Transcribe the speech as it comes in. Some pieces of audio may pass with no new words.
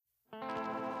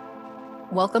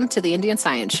Welcome to the Indian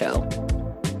Science Show,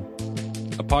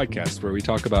 a podcast where we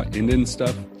talk about Indian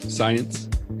stuff, science,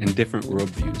 and different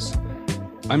worldviews.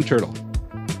 I'm Turtle.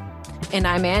 And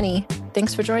I'm Annie.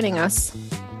 Thanks for joining us.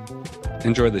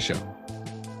 Enjoy the show.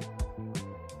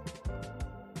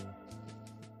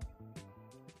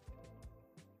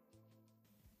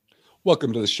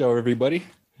 Welcome to the show, everybody.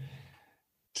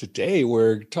 Today,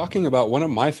 we're talking about one of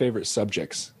my favorite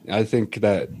subjects I think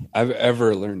that I've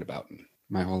ever learned about in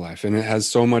my whole life. And it has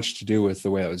so much to do with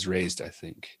the way I was raised, I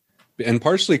think. And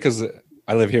partially because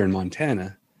I live here in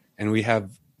Montana and we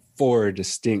have 4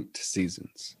 distinct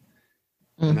seasons.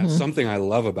 And that's something I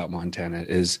love about Montana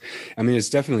is, I mean, it's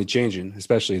definitely changing,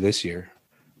 especially this year.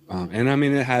 And I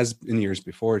mean, it has in years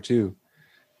before too.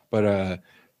 But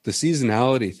the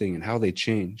seasonality thing and how they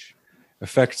change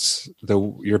affects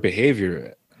your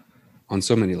behavior on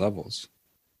so many levels.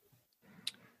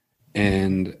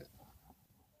 And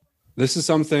this is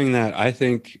something that I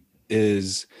think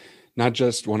is not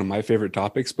just one of my favorite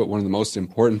topics, but one of the most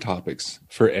important topics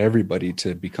for everybody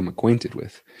to become acquainted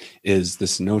with is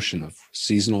this notion of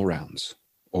seasonal rounds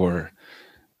or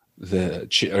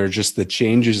just the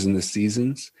changes in the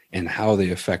seasons and how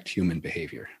they affect human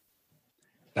behavior.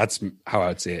 That's how I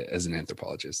would say it as an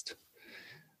anthropologist.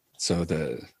 So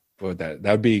that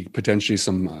would be potentially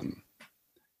some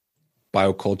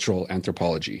biocultural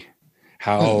anthropology,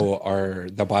 how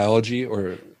the biology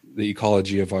or the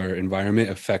ecology of our environment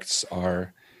affects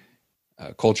our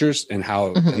cultures and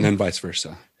how, and then vice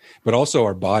versa, but also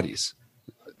our bodies,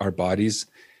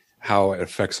 how it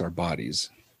affects our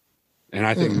bodies. And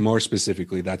I think more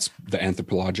specifically, that's the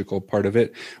anthropological part of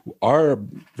it. Our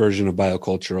version of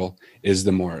biocultural is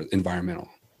the more environmental,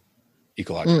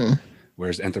 ecological,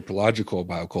 whereas anthropological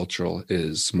biocultural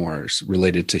is more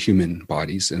related to human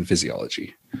bodies and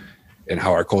physiology and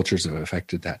how our cultures have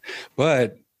affected that.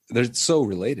 But they're so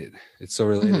related. It's so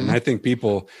related. And I think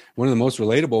one of the most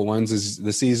relatable ones is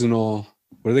the seasonal,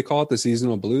 what do they call it? The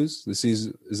seasonal blues?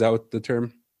 Is that what the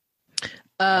term?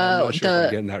 I'm not sure if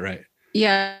I'm getting that right.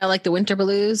 Yeah, like the winter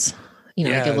blues. You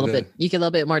know, you get a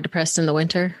little bit more depressed in the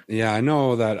winter. Yeah, I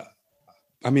know that.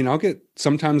 I mean, I'll get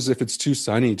sometimes if it's too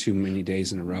sunny too many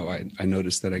days in a row, I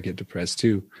notice that I get depressed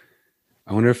too.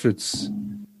 I wonder if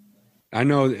I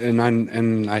know,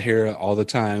 and I hear all the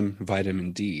time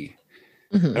vitamin D.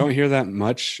 I don't hear that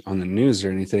much on the news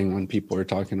or anything when people are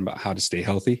talking about how to stay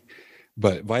healthy,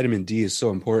 but vitamin D is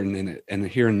so important. And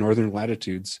here in northern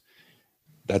latitudes,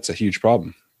 that's a huge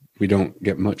problem. We don't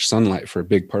get much sunlight for a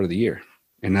big part of the year.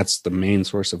 And that's the main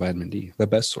source of vitamin D, the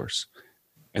best source.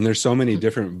 And there's so many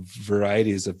different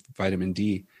varieties of vitamin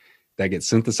D that get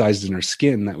synthesized in our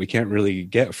skin that we can't really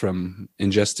get from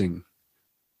ingesting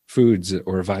foods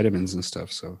or vitamins and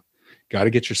stuff. So got to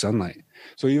get your sunlight.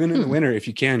 So even in the winter, if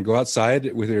you can, go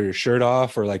outside with your shirt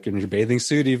off or like in your bathing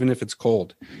suit, even if it's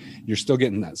cold, you're still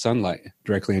getting that sunlight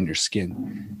directly on your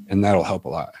skin. And that'll help a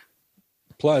lot.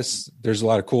 Plus, there's a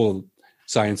lot of cool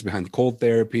science behind cold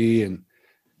therapy. And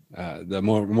the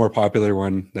more popular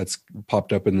one that's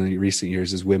popped up in the recent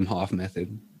years is Wim Hof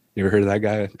method. You ever heard of that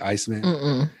guy,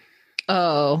 Iceman?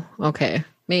 Oh, okay.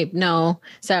 Maybe no.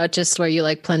 Is that just where you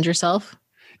like plunge yourself?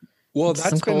 Well,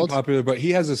 that's been popular, but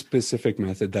he has a specific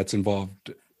method that's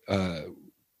involved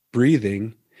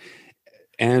breathing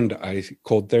and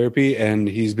cold therapy, and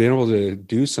he's been able to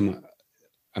do some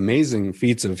amazing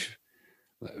feats of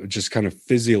just kind of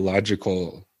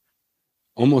physiological,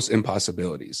 almost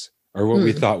impossibilities, or what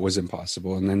we thought was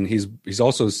impossible. And then he's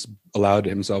also allowed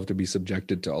himself to be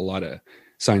subjected to a lot of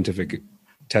scientific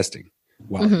testing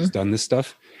while he's done this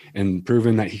stuff and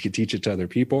proven that he could teach it to other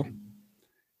people.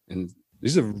 And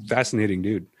he's a fascinating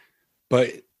dude, but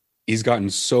he's gotten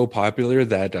so popular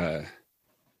that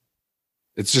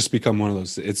it's just become one of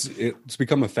those. It's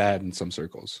become a fad in some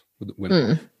circles with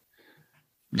women.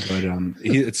 But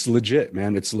it's legit,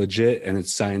 man. It's legit, and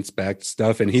it's science-backed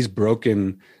stuff. And he's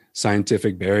broken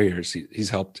scientific barriers. He's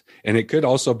helped, and it could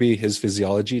also be his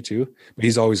physiology too. But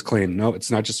he's always claimed, no, it's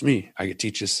not just me. I could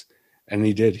teach this, and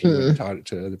he did. He taught it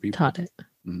to other people. Taught it.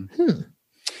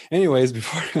 Anyways,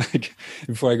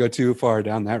 before I go too far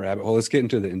down that rabbit hole, let's get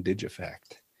into the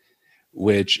indigifact,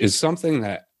 which is something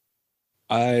that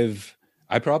I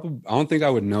don't think I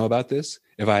would know about this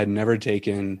if I had never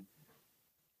taken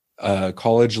a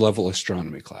college level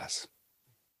astronomy class,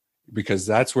 because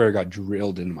that's where it got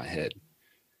drilled into my head.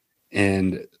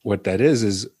 And what that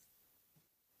is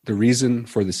the reason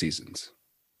for the seasons.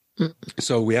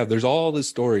 So there's all the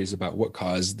stories about what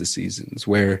caused the seasons,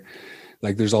 where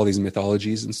like there's all these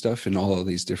mythologies and stuff and all of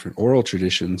these different oral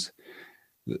traditions.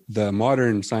 The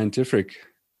modern scientific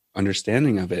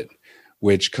understanding of it,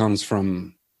 which comes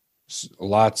from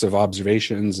lots of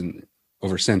observations and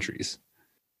over centuries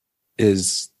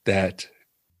is that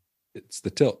it's the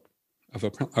tilt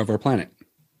of our planet.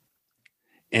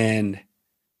 And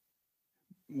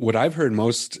what I've heard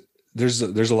most, there's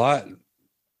a lot.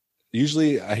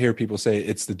 Usually I hear people say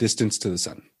it's the distance to the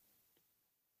sun,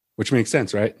 which makes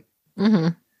sense, right? Mm-hmm.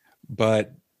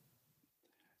 But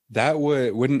that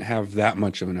wouldn't have that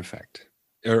much of an effect,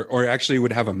 or actually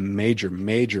would have a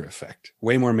major effect,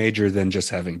 way more major than just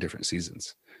having different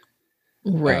seasons.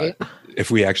 Right.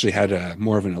 If we actually had a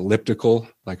more of an elliptical,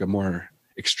 like a more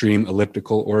extreme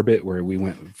elliptical orbit where we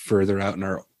went further out in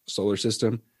our solar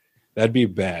system, that'd be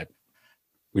bad.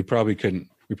 We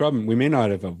may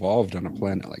not have evolved on a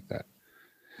planet like that.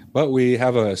 But we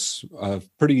have I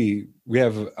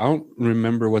don't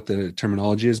remember what the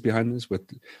terminology is behind this, but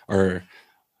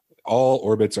all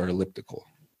orbits are elliptical,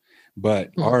 but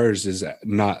ours is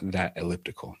not that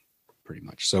elliptical, pretty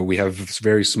much. So we have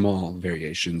very small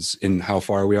variations in how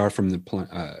far we are from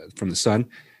the sun,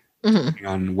 depending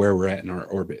on where we're at in our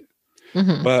orbit.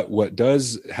 Mm-hmm. But what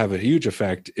does have a huge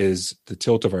effect is the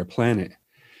tilt of our planet.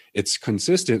 It's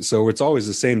consistent, so it's always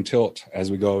the same tilt as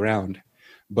we go around.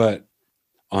 But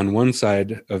on one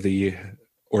side of the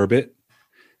orbit,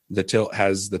 the tilt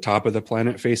has the top of the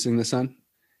planet facing the sun.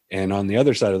 And on the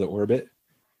other side of the orbit,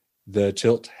 the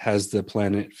tilt has the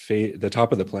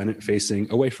top of the planet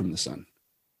facing away from the sun.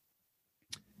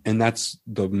 And that's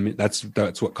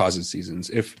what causes seasons.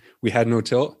 If we had no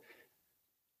tilt,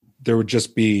 there would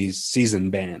just be season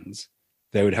bands.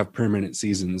 They would have permanent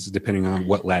seasons depending on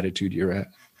what latitude you're at.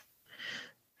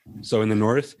 So in the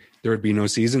north, there would be no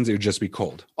seasons. It would just be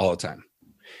cold all the time.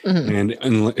 Mm-hmm. And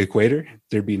in the equator,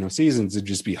 there'd be no seasons. It'd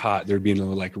just be hot. There'd be no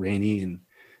like rainy and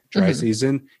dry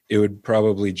season. It would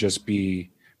probably just be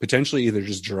potentially either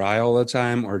just dry all the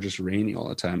time or just rainy all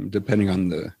the time, depending on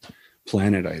the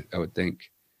planet, I would think.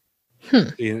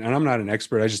 And I'm not an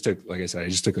expert. I just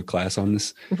took a class on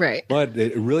this. Right. But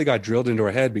it really got drilled into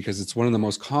our head because it's one of the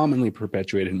most commonly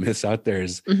perpetuated myths out there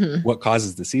is what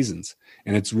causes the seasons.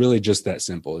 And it's really just that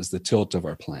simple, is the tilt of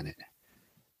our planet.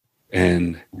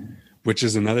 And which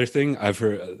is another thing I've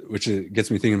heard, which gets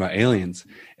me thinking about aliens.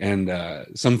 And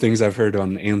some things I've heard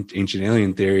on Ancient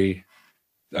Alien Theory,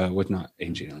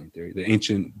 the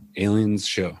Ancient Aliens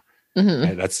show.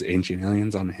 That's Ancient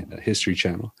Aliens on the History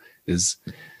Channel, is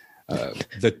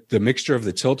the mixture of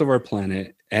the tilt of our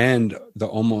planet and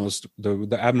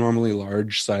the abnormally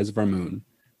large size of our moon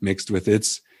mixed with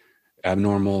its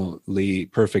abnormally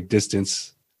perfect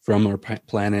distance from our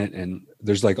planet. And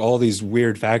there's like all these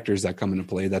weird factors that come into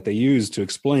play that they use to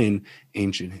explain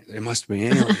it must be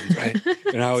aliens, right?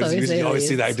 And I always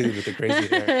see that dude with the crazy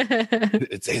hair.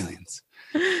 It's aliens.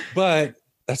 But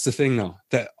that's the thing, though,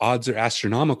 that odds are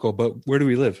astronomical. But where do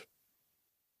we live?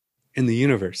 In the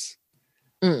universe.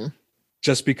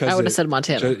 Just because I would have said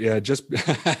Montana. Yeah,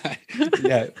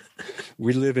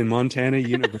 we live in Montana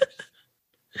universe.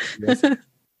 Yes.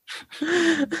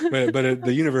 But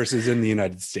the universe is in the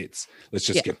United States. Let's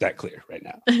just get that clear right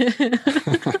now.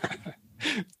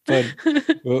 But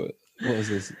what was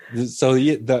this? So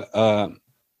what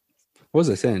was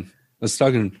I saying? I was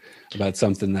talking about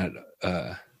something that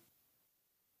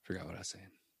forgot what I was saying.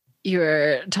 You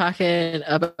were talking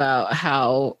about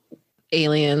how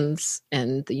aliens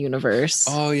and the universe.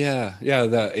 Oh yeah,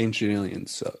 the Ancient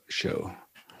Aliens show.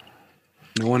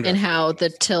 No wonder. And how the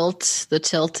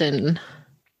tilt and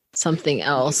something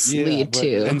else lead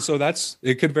to. And so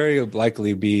it could very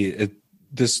likely be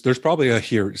there's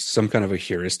probably some kind of a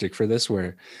heuristic for this,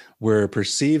 where we're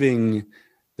perceiving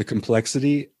the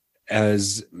complexity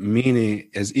as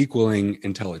equaling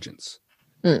intelligence.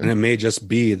 And it may just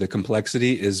be the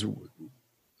complexity is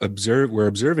we're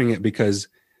observing it because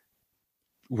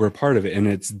we're part of it and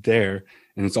it's there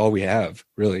and it's all we have,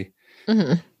 really.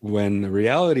 When the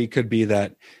reality could be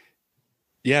that,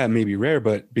 it may be rare,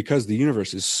 but because the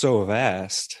universe is so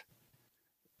vast,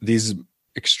 these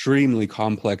extremely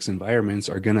complex environments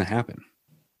are going to happen.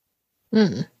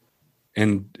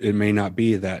 And it may not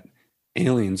be that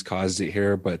aliens caused it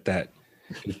here, but that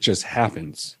it just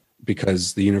happens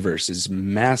because the universe is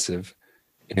massive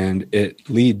and it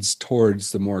leads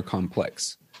towards the more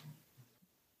complex.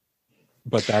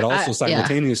 But that also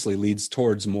simultaneously leads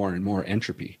towards more and more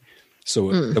entropy.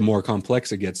 So the more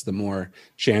complex it gets, the more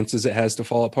chances it has to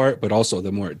fall apart, but also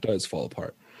the more it does fall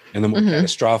apart and the more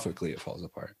catastrophically it falls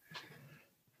apart.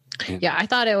 And I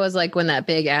thought it was like when that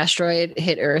big asteroid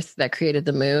hit Earth that created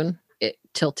the moon, it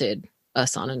tilted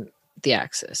us on the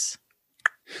axis.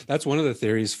 That's one of the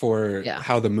theories for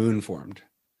how the moon formed.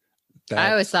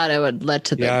 I always thought it would lead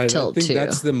to the tilt too.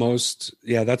 That's the most,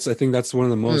 I think that's one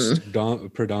of the most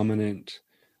predominant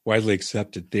widely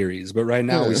accepted theories. But right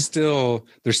now, they're still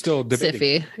debating.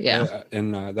 Siffy, yeah.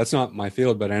 And that's not my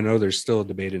field, but I know there's still a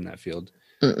debate in that field,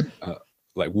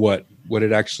 like what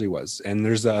it actually was. And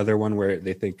there's the other one where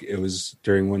they think it was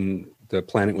during when the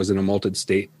planet was in a molten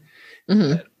state,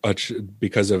 but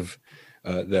because of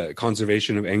the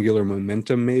conservation of angular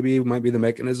momentum, maybe might be the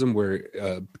mechanism where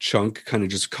a chunk kind of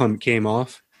just came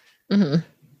off,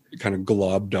 kind of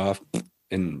globbed off,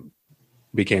 and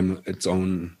became its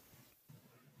own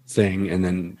thing. And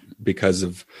then because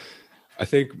of, I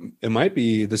think it might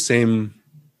be the same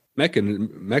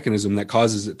mechanism that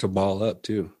causes it to ball up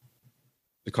too,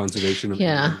 the conservation of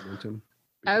momentum.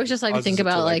 I was just like to think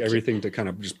about like everything to kind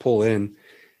of just pull in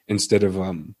instead of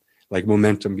like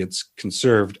momentum gets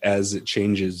conserved as it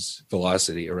changes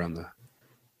velocity around the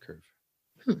curve.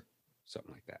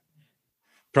 Something like that.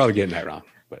 Probably getting that wrong,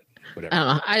 but whatever. I don't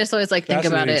know. I just always like think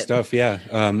about it. Stuff, yeah.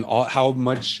 How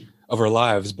much of our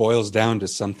lives boils down to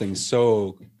something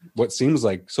what seems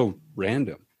like so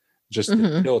random, just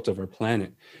the tilt of our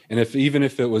planet. And even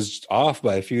if it was off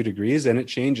by a few degrees, then it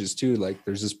changes too. Like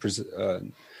there's this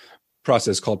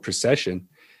process called precession,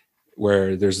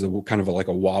 where there's kind of like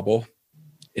a wobble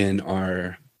in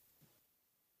or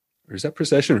is that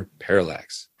precession or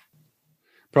parallax?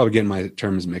 Probably getting my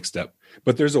terms mixed up,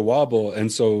 but there's a wobble.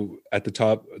 And so at the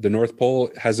top, the North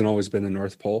Pole hasn't always been the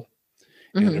North Pole.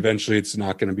 And eventually it's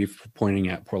not going to be pointing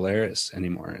at Polaris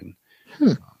anymore. And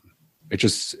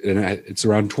it's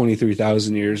around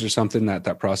 23,000 years or something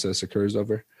that process occurs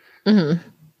over.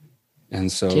 And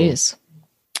so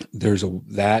there's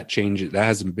that change that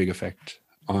has a big effect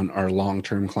on our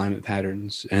long-term climate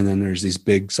patterns. And then there's these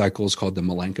big cycles called the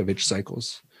Milankovitch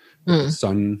cycles that the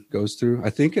sun goes through. I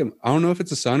don't know if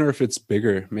it's a sun or if it's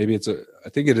bigger. Maybe I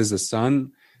think it is the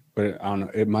sun, but I don't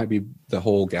know. It might be the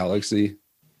whole galaxy.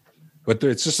 But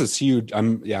it's just this huge,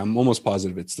 I'm almost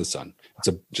positive it's the sun. It's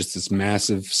just this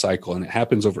massive cycle, and it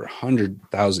happens over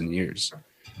 100,000 years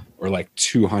or like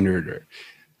 200, or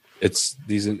it's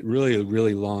these really,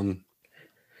 really long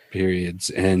periods.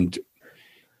 And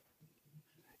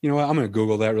you know what? I'm going to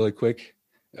Google that really quick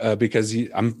because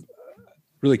I'm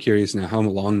really curious now how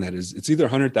long that is. It's either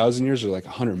 100,000 years or like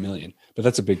 100 million, but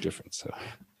that's a big difference. So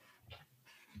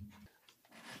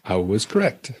I was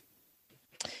correct.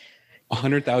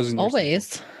 100,000 years.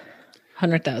 Always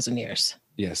 100,000 years.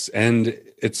 Yes. And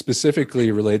it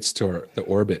specifically relates to the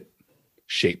orbit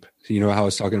shape. So you know how I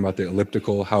was talking about the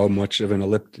elliptical, how much of an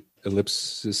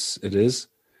ellipsis it is?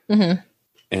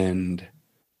 And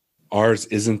ours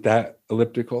isn't that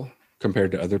elliptical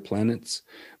compared to other planets.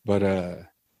 But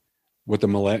what the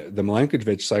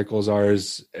Milankovitch cycles are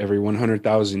is every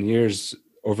 100,000 years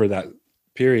over that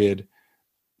period,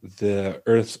 the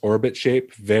Earth's orbit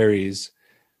shape varies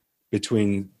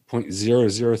between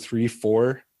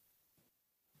 0.0034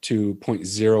 to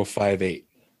 0.058,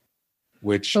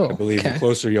 which I believe the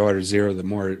closer you are to zero, the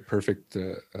more perfect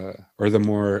or the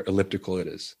more elliptical it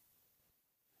is.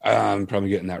 I'm probably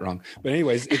getting that wrong, but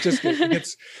anyways, it just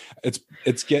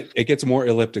it gets more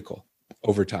elliptical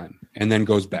over time and then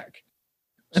goes back.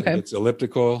 So it's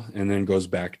elliptical and then goes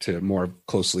back to more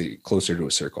closer to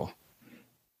a circle.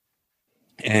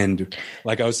 And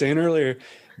like I was saying earlier,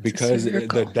 because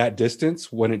that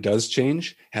distance, when it does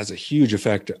change, has a huge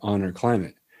effect on our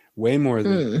climate, way more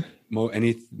than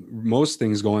most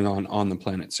things going on the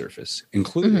planet's surface,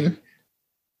 including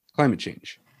climate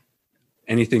change,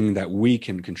 anything that we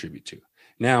can contribute to.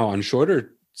 Now, on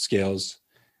shorter scales,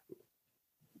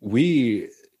 we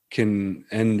can,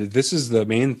 and this is the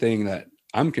main thing that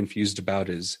I'm confused about,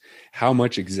 is how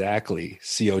much exactly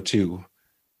CO2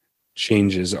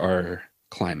 changes our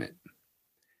climate.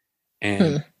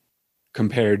 And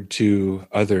compared to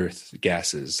other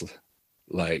gases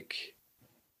like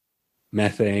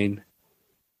methane,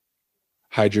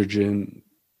 hydrogen,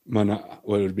 what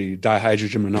would be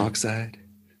dihydrogen monoxide,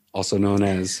 also known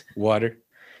as water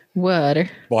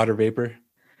vapor,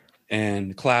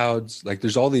 and clouds. Like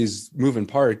there's all these moving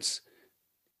parts,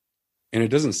 and it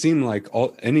doesn't seem like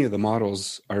any of the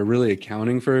models are really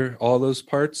accounting for all those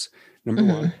parts, number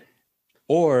one,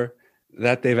 or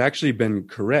that they've actually been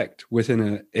correct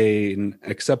within an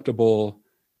acceptable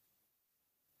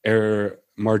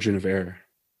margin of error.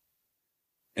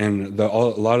 And a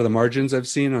lot of the margins I've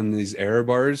seen on these error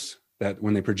bars, that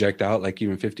when they project out like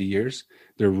even 50 years,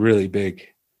 they're really big.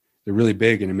 They're really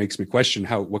big, and it makes me question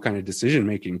what kind of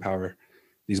decision-making power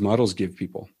these models give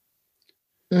people.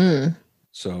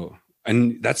 So,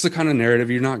 and that's the kind of narrative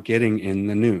you're not getting in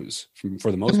the news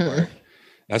for the most part.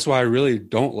 That's why I really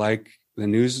don't like the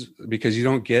news, because you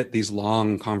don't get these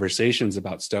long conversations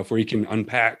about stuff where you can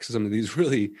unpack some of these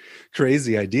really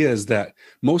crazy ideas that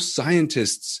most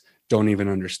scientists don't even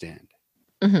understand.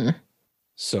 Mm-hmm.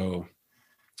 So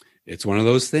it's one of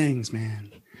those things,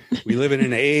 man. We live in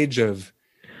an age of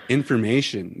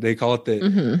information. They call it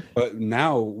the, but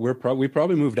now we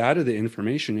probably moved out of the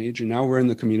information age, and now we're in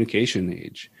the communication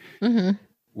age,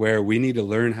 where we need to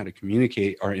learn how to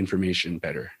communicate our information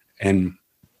better. And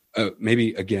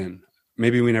maybe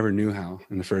we never knew how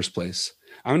in the first place.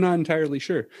 I'm not entirely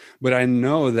sure, but I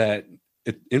know that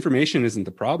information isn't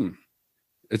the problem.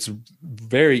 It's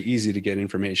very easy to get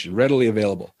information, readily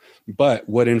available. But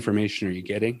what information are you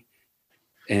getting?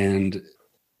 And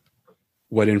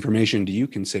what information do you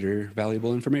consider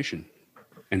valuable information?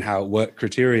 And what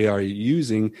criteria are you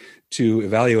using to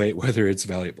evaluate whether it's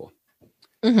valuable?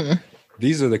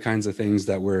 These are the kinds of things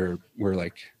that we're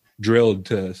like drilled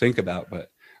to think about.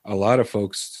 But a lot of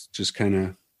folks just kind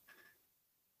of,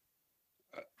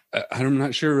 I'm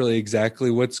not sure really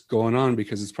exactly what's going on,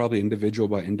 because it's probably individual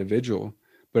by individual.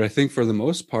 But I think for the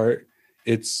most part,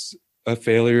 it's a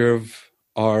failure of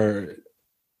our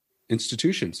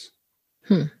institutions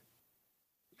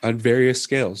on various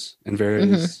scales and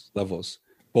various levels,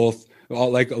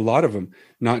 like a lot of them,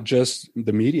 not just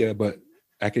the media, but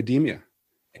academia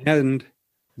and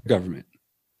government.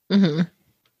 And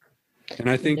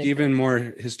I think even more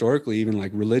historically, even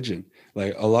like religion,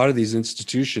 like a lot of these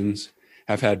institutions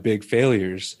have had big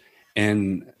failures.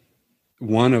 And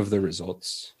one of the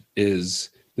results is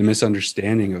the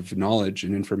misunderstanding of knowledge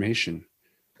and information.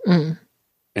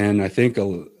 And I think a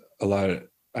lot of,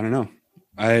 I don't know.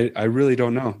 I really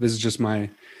don't know. This is just I'm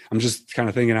just kind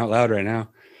of thinking out loud right now.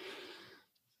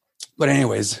 But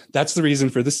anyways, that's the reason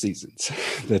for the seasons,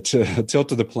 the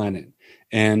tilt of the planet.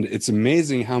 And it's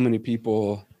amazing how many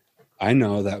people I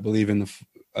know that believe in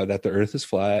that the earth is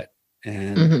flat,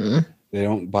 and they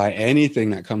don't buy anything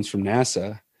that comes from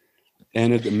NASA.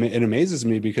 And it amazes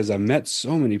me, because I've met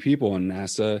so many people in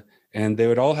NASA, and they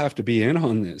would all have to be in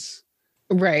on this.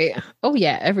 Right. Oh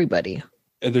yeah, everybody.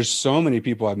 And there's so many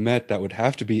people I've met that would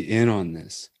have to be in on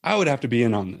this. I would have to be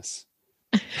in on this.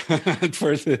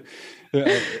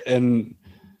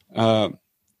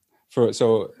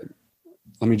 So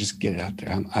let me just get it out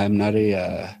there. I'm not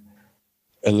a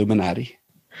Illuminati,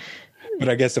 but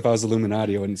I guess if I was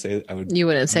Illuminati, I wouldn't say I would. You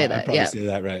wouldn't say I'd that. probably say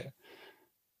that, right?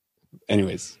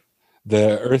 Anyways,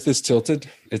 the Earth is tilted.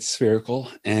 It's spherical,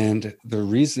 and the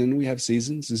reason we have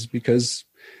seasons is because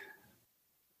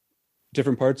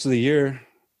different parts of the year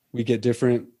we get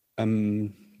different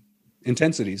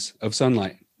intensities of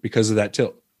sunlight because of that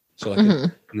tilt. So like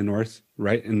in the north,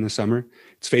 right, in the summer,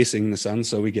 it's facing the sun,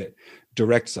 so we get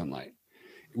direct sunlight.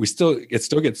 It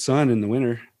still gets sun in the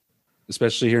winter,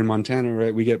 especially here in Montana,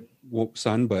 right? We get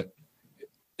sun, but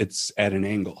it's at an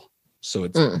angle. So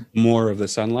it's more of the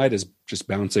sunlight is just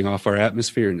bouncing off our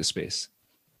atmosphere into space.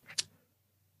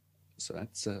 So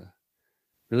that's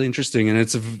really interesting. And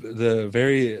it's the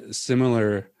very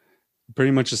similar,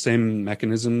 pretty much the same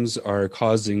mechanisms are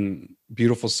causing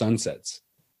beautiful sunsets.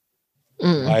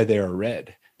 Why they are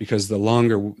red, because the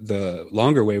longer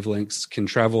wavelengths can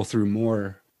travel through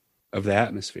more of the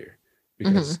atmosphere,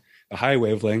 because the high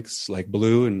wavelengths like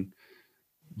blue and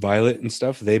violet and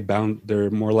stuff, they're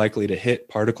more likely to hit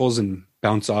particles and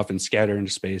bounce off and scatter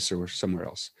into space or somewhere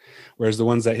else. Whereas the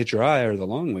ones that hit your eye are the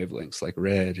long wavelengths like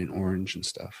red and orange and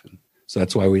stuff. And so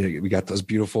that's why we got those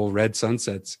beautiful red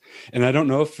sunsets. And I don't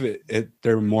know if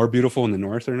they're more beautiful in the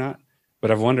north or not,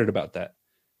 but I've wondered about that.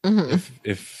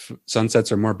 If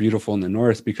sunsets are more beautiful in the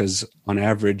north because on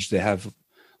average they have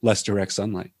less direct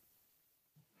sunlight.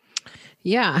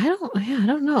 Yeah, I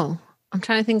don't know. I'm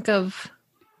trying to think of,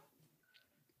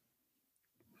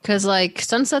 because like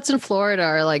sunsets in Florida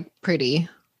are like pretty.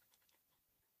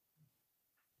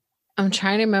 I'm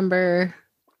trying to remember.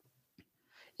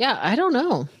 Yeah, I don't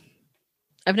know.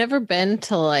 I've never been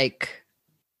to like.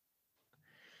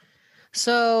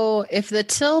 So if the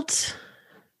tilt.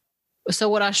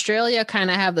 So would Australia kind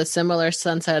of have the similar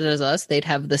sunset as us? They'd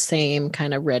have the same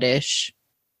kind of reddish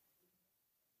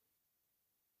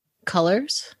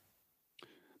colors?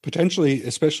 Potentially,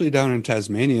 especially down in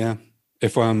Tasmania,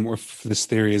 if this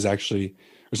theory is actually,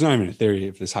 it's not even a theory,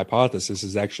 if this hypothesis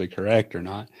is actually correct or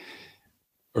not,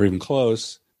 or even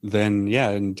close, then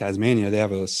yeah, in Tasmania, they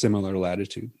have a similar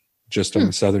latitude just on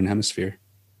the southern hemisphere.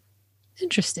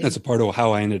 Interesting. That's a part of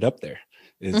how I ended up there.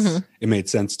 It made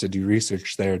sense to do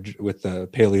research there with the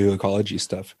paleoecology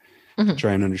stuff,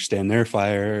 try and understand their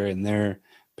fire and their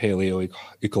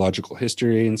paleoecological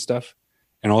history and stuff,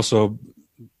 and also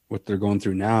what they're going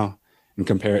through now, and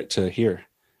compare it to here.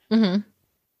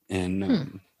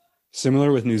 And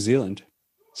similar with New Zealand,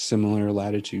 similar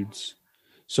latitudes.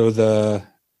 So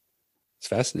it's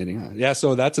fascinating. Huh? Yeah.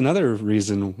 So that's another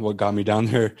reason what got me down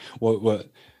there.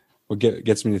 What what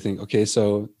gets me to think, okay,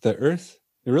 so the Earth,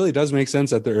 it really does make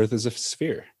sense that the Earth is a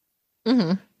sphere.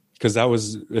 Mm-hmm. Because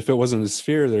if it wasn't a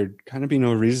sphere, there'd kind of be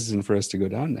no reason for us to go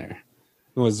down there.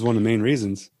 It was one of the main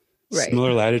reasons. Right.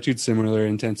 Similar latitude, similar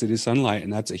intensity of sunlight.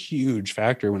 And that's a huge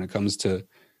factor when it comes to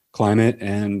climate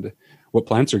and what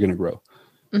plants are going to grow,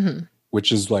 Mm-hmm.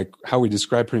 which is like how we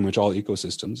describe pretty much all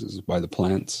ecosystems is by the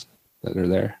plants that are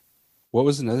there. What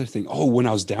was another thing? Oh, when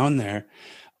I was down there,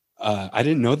 I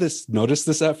didn't notice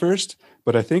this at first,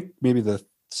 but I think maybe the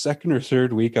second or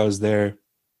third week I was there,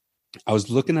 I was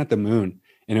looking at the moon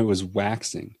and it was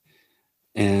waxing,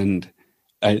 and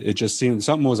it just seemed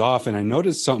something was off, and I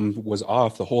noticed something was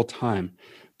off the whole time.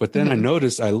 But then I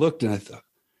looked and I thought,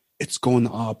 it's going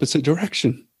the opposite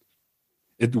direction.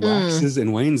 It waxes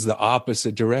and wanes the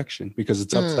opposite direction because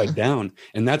it's upside down.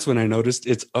 And that's when I noticed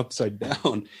it's upside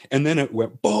down. And then it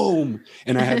went boom.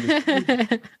 And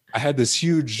I had this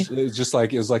huge, it was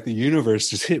like the universe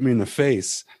just hit me in the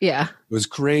face. Yeah. It was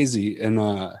crazy. And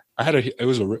it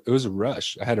was a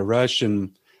rush. I had a rush,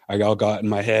 and I all got in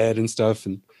my head and stuff.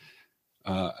 And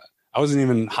I wasn't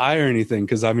even high or anything,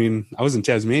 because I was in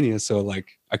Tasmania, so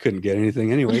like I couldn't get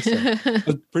anything anyway. So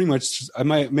pretty much, I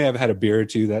may have had a beer or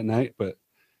two that night, but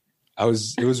it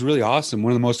was really awesome.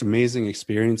 One of the most amazing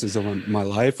experiences of my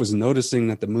life was noticing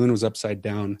that the moon was upside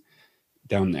down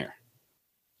there,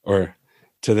 or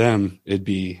to them it'd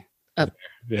be up.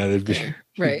 Yeah, they'd be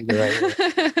right. the right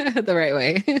way. The right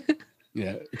way.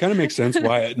 Yeah, it kind of makes sense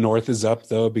why north is up,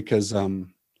 though, because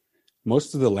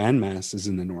most of the landmass is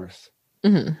in the north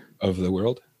of the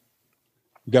world.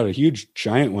 We've got a huge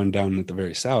giant one down at the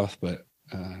very south, but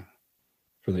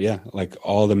like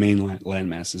all the main land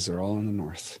masses are all in the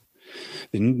north.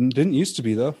 They didn't used to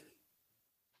be, though.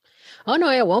 Oh no,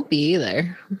 it won't be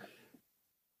either.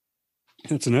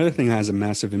 It's another thing that has a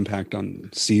massive impact on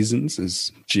seasons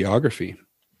is geography.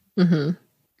 Mm-hmm.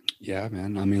 Yeah,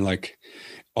 man. Like,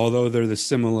 although they're the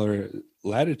similar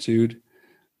latitude,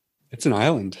 it's an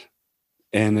island,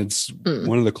 and it's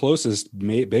one of the closest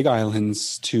big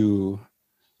islands to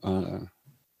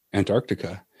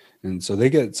Antarctica. And so they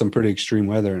get some pretty extreme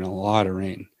weather and a lot of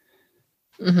rain.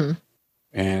 Mm-hmm.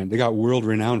 And they got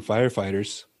world-renowned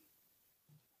firefighters,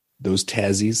 those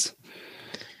Tassies.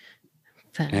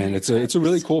 And it's a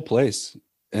really cool place.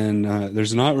 And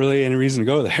there's not really any reason to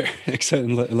go there, except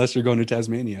unless you're going to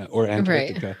Tasmania or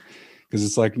Antarctica, because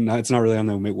it's not really on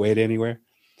the way to anywhere.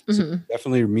 So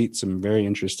definitely meet some very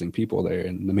interesting people there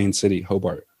in the main city,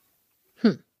 Hobart.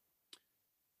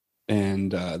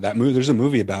 And there's a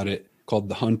movie about it called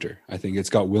The Hunter. I think it's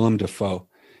got Willem Dafoe,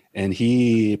 and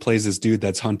he plays this dude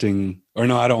that's hunting. Or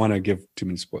no, I don't want to give too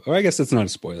many spoilers. I guess that's not a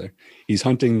spoiler. He's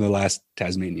hunting the last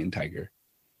Tasmanian tiger.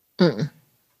 And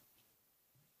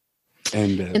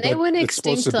they went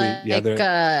extinct like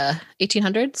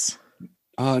 1800s.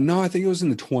 No, I think it was in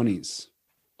the 20s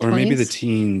or maybe the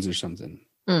teens or something.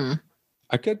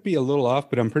 I could be a little off,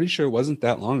 but I'm pretty sure it wasn't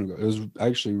that long ago. It was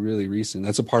actually really recent.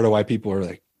 That's a part of why people are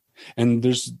like, and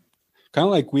there's kind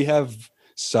of like we have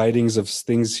sightings of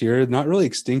things here, not really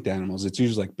extinct animals. It's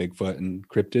usually like Bigfoot and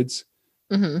cryptids.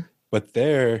 But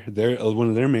they're one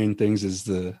of their main things is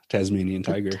the Tasmanian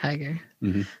tiger.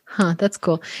 Huh, that's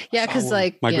cool. Yeah, because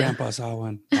like my grandpa saw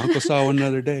one, uncle saw one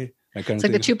another day. That kind it's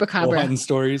of like thing. the chupacabra hunting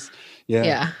stories.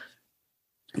 Yeah.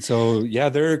 So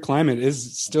their climate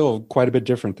is still quite a bit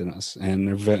different than us,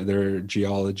 and their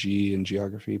geology and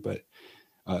geography. But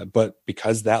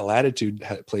because that latitude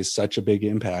plays such a big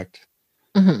impact,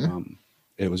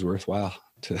 it was worthwhile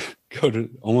to go to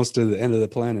almost to the end of the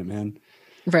planet, man.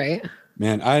 Right.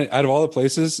 Man, out of all the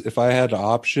places, if I had the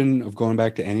option of going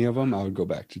back to any of them, I would go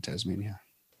back to Tasmania.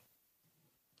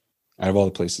 Out of all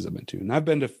the places I've been to. And I've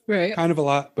been to kind of a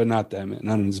lot, but not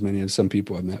as many as some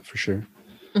people I've met for sure.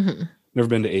 Never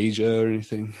been to Asia or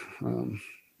anything.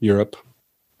 Europe,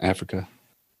 Africa.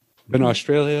 Been to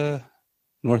Australia,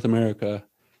 North America.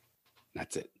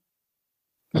 That's it.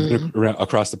 I've been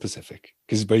across the Pacific.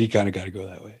 But you kind of got to go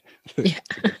that way. Yeah.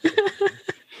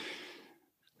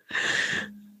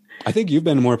 I think you've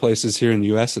been to more places here in the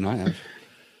U.S. than I have.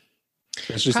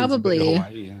 Probably.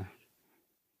 Hawaii,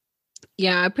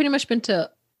 yeah, I've pretty much been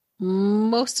to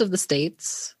most of the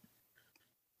states.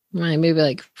 Maybe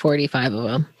like 45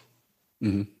 of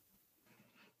them.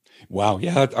 Wow.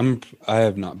 Yeah, I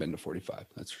have not been to 45.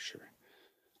 That's for sure.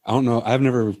 I don't know. I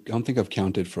don't think I've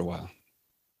counted for a while.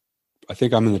 I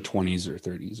think I'm in the 20s or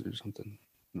 30s or something.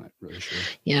 I'm not really sure.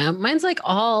 Yeah, mine's like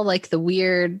all like the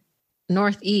weird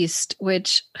Northeast,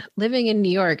 which living in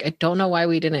New York, I don't know why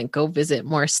we didn't go visit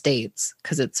more states,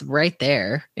 because it's right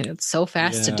there and it's so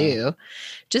fast to do.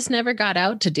 Just never got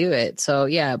out to do it. So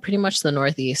yeah, pretty much the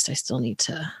Northeast I still need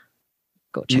to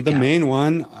go check The out. main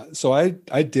one. So I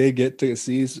did get to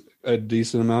see a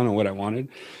decent amount of what I wanted.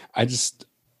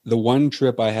 The one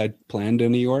trip I had planned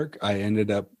in New York, I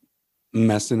ended up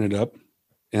messing it up,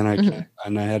 and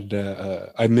I had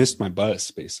I missed my bus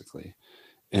basically,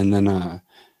 and then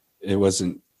it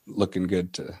wasn't looking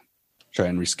good to try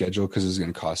and reschedule because it was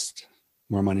going to cost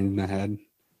more money than I had.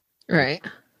 Right.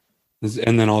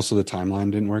 And then also the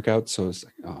timeline didn't work out, so it's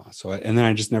like and then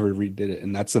I just never redid it,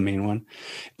 and that's the main one.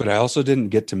 But I also didn't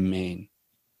get to Maine.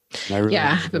 I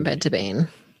haven't been to Maine.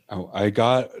 Oh, I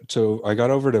got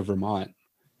over to Vermont,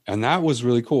 and that was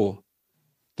really cool.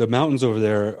 The mountains over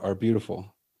there are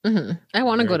beautiful. Mm-hmm. I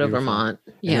want to go to Vermont.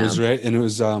 Yeah, and it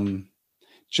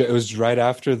was right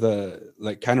after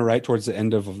kind of right towards the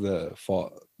end of the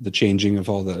fall, the changing of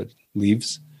all the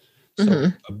leaves.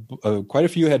 So quite a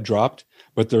few had dropped,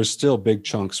 but there's still big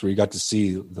chunks where you got to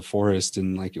see the forest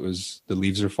and like the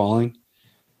leaves are falling,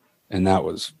 and that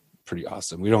was pretty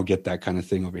awesome. We don't get that kind of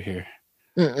thing over here.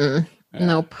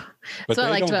 Nope. But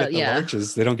so they don't get the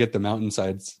larches. They don't get the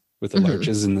mountainsides with the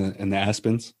larches and the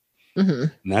aspens.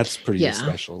 And that's pretty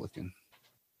special looking.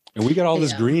 And we got all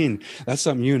this green. That's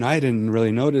something you and I didn't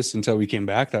really notice until we came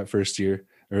back that first year,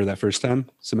 or that first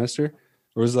semester.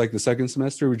 Or was it like the second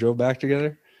semester we drove back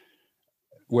together?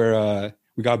 Where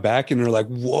we got back and we're like,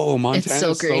 whoa,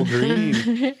 Montana's so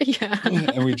green. Yeah.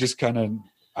 And we just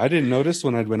I didn't notice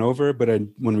when I went over, but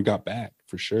when we got back,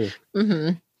 for sure.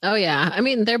 Oh, yeah. I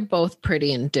mean, they're both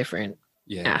pretty in different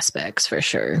aspects, for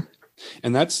sure.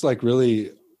 And that's like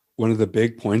really one of the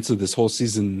big points of this whole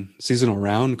seasonal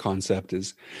round concept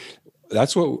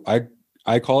that's what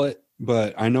I call it.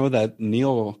 But I know that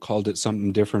Neil called it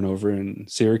something different over in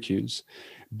Syracuse.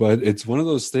 But it's one of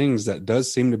those things that does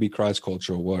seem to be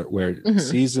cross-cultural where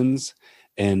seasons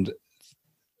and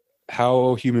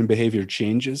how human behavior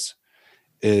changes.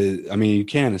 You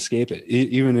can't escape it.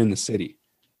 Even in the city,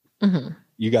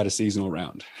 you got a seasonal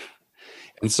round.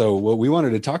 And so what we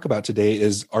wanted to talk about today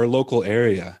is our local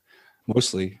area,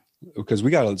 mostly because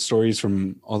we got stories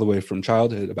from all the way from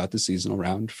childhood about the seasonal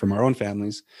round from our own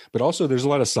families, but also there's a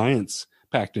lot of science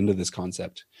packed into this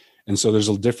concept. And so there's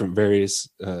different various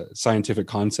scientific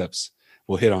concepts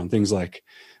we'll hit on, things like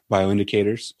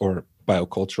bioindicators or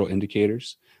biocultural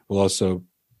indicators. We'll also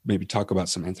maybe talk about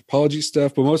some anthropology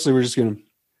stuff, but mostly we're just going to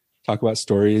talk about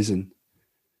stories and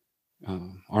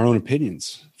our own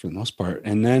opinions for the most part.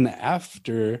 And then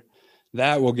after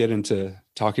that, we'll get into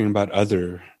talking about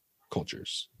other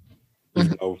cultures.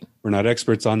 Even though we're not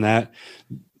experts on that,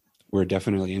 we're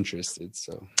definitely interested.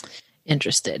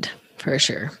 Interested, for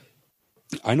sure.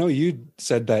 I know you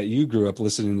said that you grew up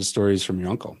listening to stories from your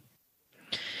uncle.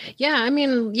 Yeah,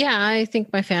 I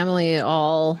think my family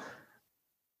all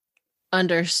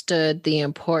understood the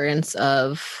importance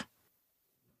of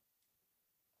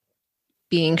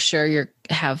being sure you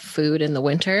have food in the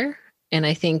winter. And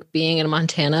I think being in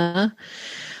Montana,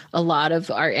 a lot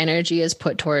of our energy is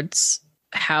put towards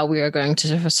how we are going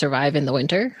to survive in the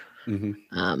winter.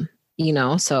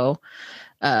 So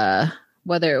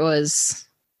whether it was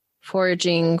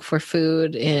foraging for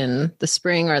food in the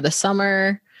spring or the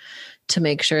summer to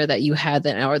make sure that you had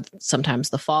that, or sometimes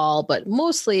the fall, but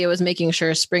mostly it was making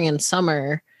sure spring and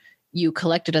summer you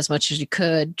collected as much as you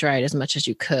could, dried as much as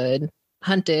you could,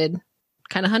 hunting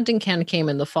came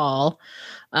in the fall.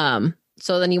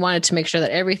 So then you wanted to make sure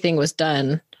that everything was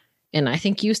done. And I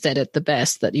think you said it the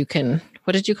best, that you can,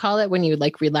 what did you call it when you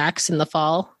relax in the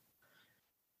fall?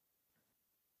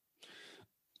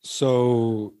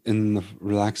 So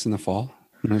relax in the fall?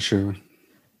 I'm not sure.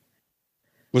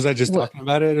 Was I just talking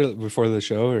about it before the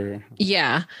show or?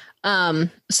 Yeah.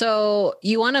 So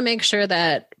you want to make sure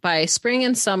that by spring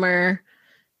and summer,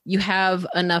 you have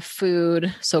enough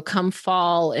food. So come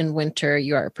fall and winter,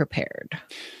 you are prepared.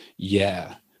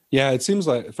 Yeah. Yeah. It seems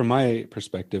like from my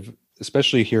perspective,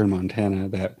 especially here in Montana,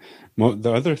 that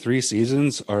the other 3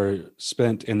 seasons are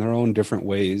spent in their own different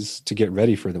ways to get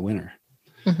ready for the winter.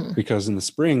 Because in the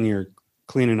spring, you're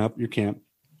cleaning up your camp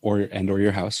or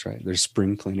your house, right? There's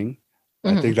spring cleaning.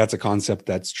 I think that's a concept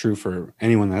that's true for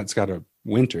anyone that's got a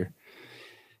winter.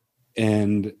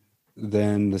 And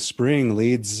then the spring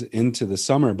leads into the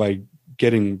summer by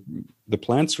getting the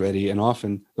plants ready. And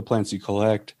often the plants you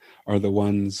collect are the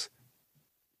ones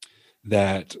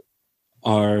that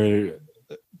are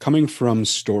coming from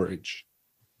storage.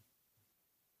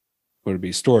 What would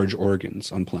be storage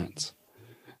organs on plants.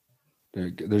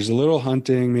 There's a little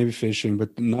hunting, maybe fishing,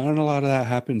 but not a lot of that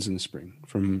happens in the spring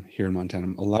from here in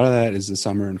Montana. A lot of that is the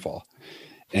summer and fall.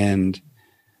 And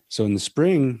so in the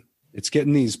spring, it's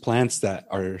getting these plants that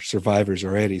are survivors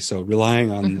already. So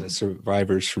relying on the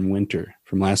survivors from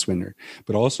last winter,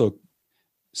 but also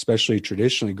especially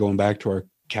traditionally, going back to our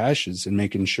caches and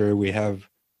making sure we have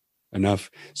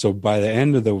enough. So by the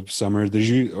end of the summer,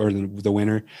 the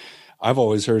winter, I've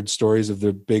always heard stories of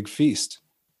the big feast.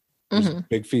 There's a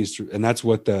big feast, and that's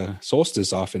what the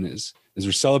solstice often is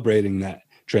we're celebrating that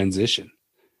transition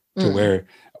to where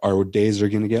our days are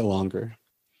going to get longer,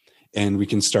 and we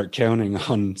can start counting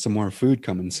on some more food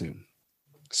coming soon,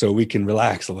 so we can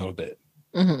relax a little bit.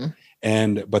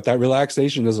 But that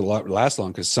relaxation doesn't last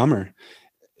long, because summer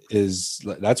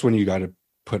that's when you got to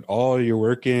put all your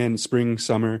work in, spring,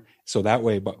 summer. So that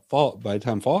way, but by the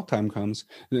time fall time comes,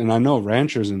 and I know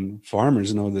ranchers and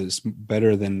farmers know this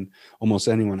better than almost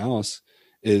anyone else,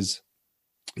 is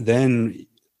then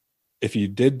if you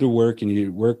did the work and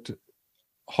you worked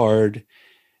hard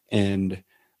and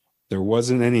there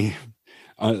wasn't any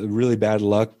really bad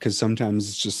luck, because sometimes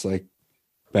it's just like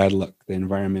bad luck, the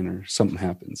environment or something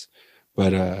happens.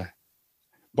 But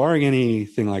barring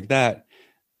anything like that,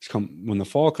 when the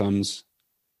fall comes,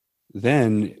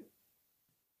 then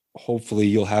hopefully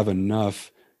you'll have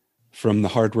enough from the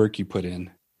hard work you put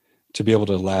in to be able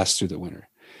to last through the winter.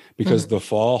 Because the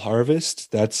fall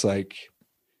harvest, that's like,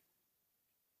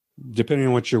 depending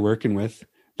on what you're working with,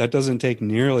 that doesn't take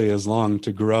nearly as long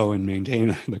to grow and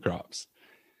maintain the crops.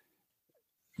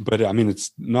 But I mean,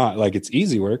 it's not like it's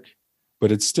easy work,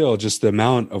 but it's still just the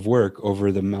amount of work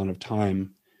over the amount of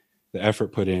time, the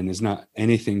effort put in is not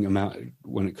anything amount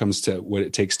when it comes to what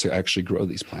it takes to actually grow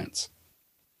these plants,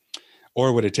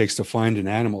 or what it takes to find an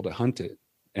animal to hunt it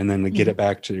and then to get it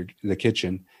back to the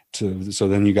kitchen so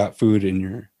then you got food in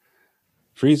your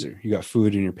freezer, you got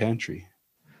food in your pantry.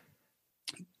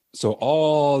 So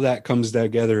all that comes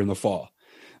together in the fall.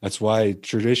 That's why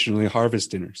traditionally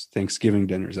harvest dinners, Thanksgiving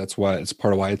dinners, that's why it's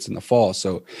part of why it's in the fall.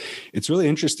 So it's really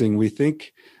interesting. We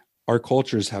think our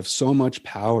cultures have so much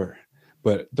power,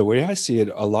 but the way I see it,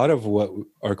 a lot of what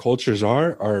our cultures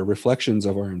are reflections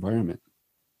of our environment,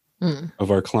 of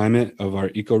our climate, of our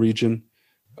ecoregion,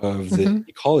 of the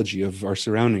ecology of our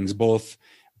surroundings, both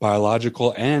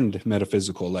biological and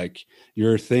metaphysical. Like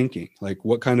your thinking, like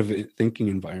what kind of thinking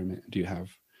environment do you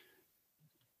have?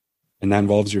 And that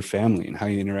involves your family and how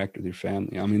you interact with your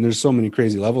family. I mean, there's so many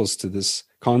crazy levels to this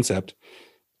concept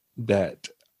that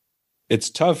it's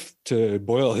tough to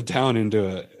boil it down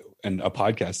into a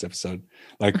podcast episode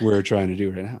like we're trying to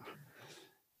do right now.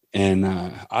 And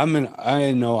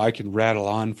I know I could rattle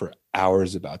on for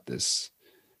hours about this.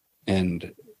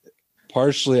 And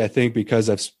partially, I think because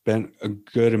I've spent a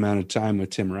good amount of time with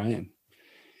Tim Ryan.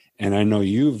 And I know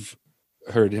you've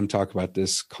heard him talk about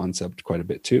this concept quite a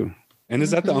bit too. And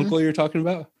is that the uncle you're talking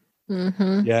about?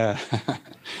 Yeah.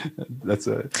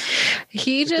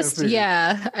 He just,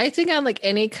 I think on like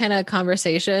any kind of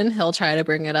conversation, he'll try to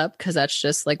bring it up because that's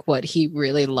just like what he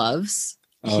really loves.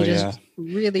 Oh, he just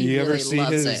really, you ever really see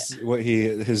loves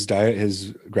it.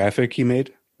 his graphic he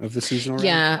made of the seasonal round?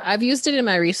 Yeah, I've used it in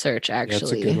my research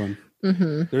actually. That's a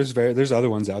good one. There's other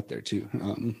ones out there too.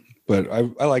 But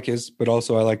I like his, but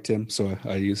also I like Tim, so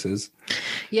I use his.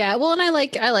 Yeah, well, and I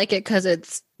like it because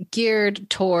it's geared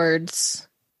towards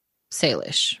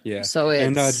Salish. Yeah. So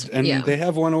it's and they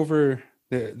have one over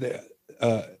there.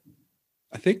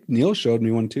 I think Neil showed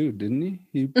me one too, didn't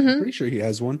he? I'm pretty sure he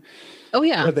has one. Oh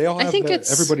yeah. They all have.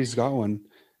 Everybody's got one,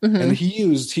 and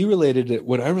he related it.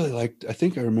 What I really liked, I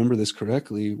think I remember this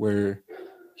correctly, where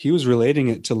he was relating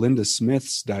it to Linda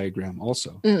Smith's diagram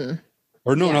also.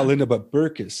 Or no, not Linda, but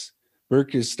Berkus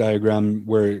diagram,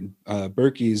 where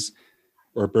Berkes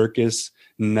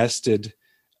nested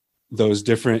those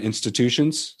different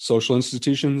institutions, social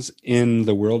institutions, in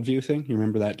the worldview thing. You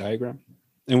remember that diagram?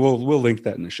 And we'll link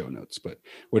that in the show notes. But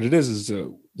what it is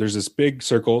there's this big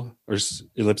circle or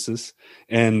ellipsis,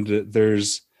 and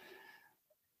there's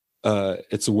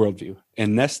it's a worldview,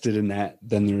 and nested in that,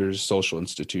 then there's social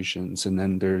institutions, and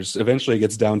then there's eventually it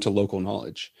gets down to local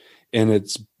knowledge, and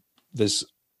it's this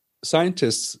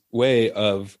scientist's way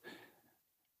of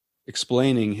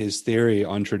explaining his theory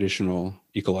on traditional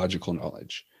ecological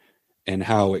knowledge and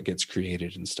how it gets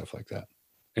created and stuff like that,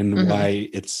 and why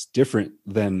it's different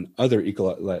than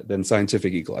than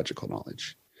scientific ecological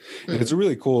knowledge. And it's a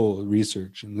really cool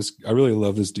research, and I really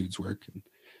love this dude's work.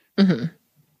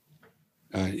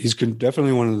 He's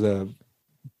definitely one of the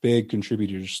big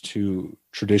contributors to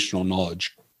traditional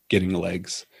knowledge getting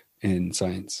legs in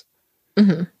science.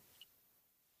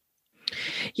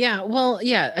 Yeah, well,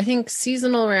 I think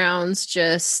seasonal rounds,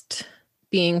 just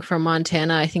being from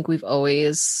Montana, I think we've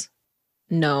always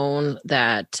known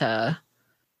that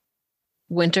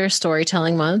winter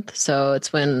storytelling month. So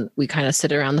it's when we kind of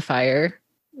sit around the fire,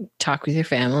 talk with your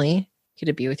family, get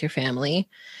to be with your family.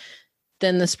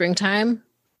 Then the springtime,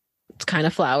 it's kind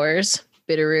of flowers,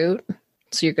 bitterroot,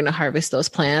 So you're going to harvest those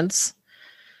plants.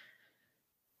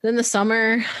 Then the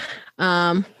summer,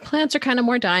 plants are kind of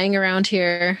more dying around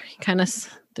here.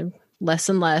 They're less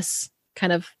and less.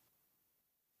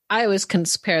 I always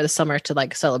compare the summer to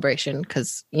like a celebration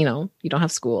because, you don't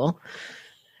have school.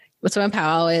 That's when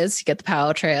powwow is. You get the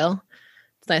powwow trail.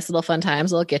 It's nice little fun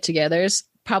times, little get-togethers.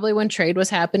 Probably when trade was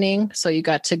happening. So you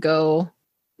got to go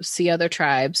see other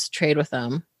tribes, trade with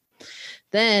them.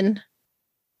 Then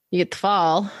you get the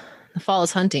fall. The fall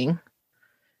is hunting.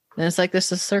 And it's like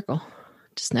this is a circle.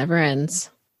 It just never ends.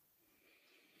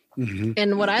 Mm-hmm.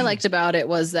 And what I liked about it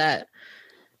was that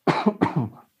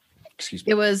excuse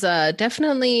me. It was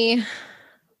definitely,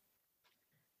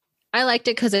 I liked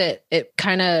it because it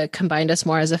kind of combined us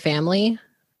more as a family.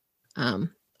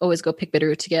 Always go pick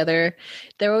bitterroot together.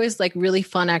 There were always like really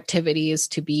fun activities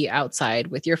to be outside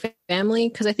with your family.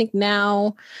 Because I think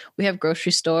now we have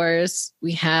grocery stores,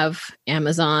 we have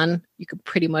Amazon. You could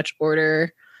pretty much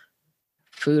order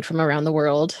food from around the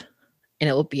world and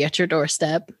it will be at your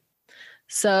doorstep.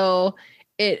 So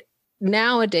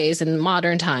nowadays in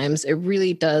modern times, it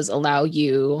really does allow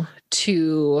you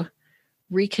to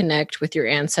reconnect with your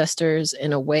ancestors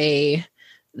in a way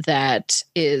that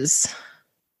is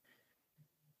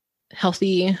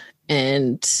healthy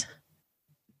and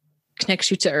connects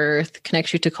you to earth,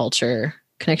 connects you to culture,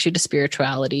 connects you to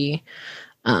spirituality,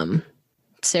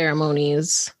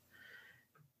 ceremonies.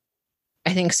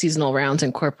 I think seasonal rounds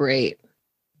incorporate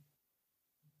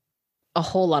a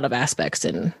whole lot of aspects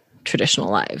in traditional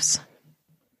lives.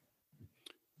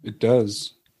 It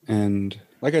does. And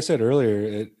like I said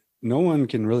earlier, no one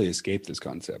can really escape this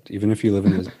concept. Even if you live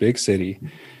in a big city,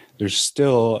 there's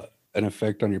still an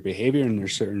effect on your behavior, and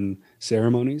there's certain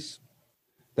ceremonies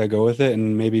that go with it.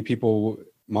 And maybe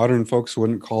modern folks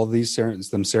wouldn't call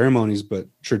them ceremonies, but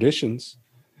traditions.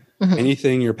 Mm-hmm.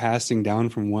 Anything you're passing down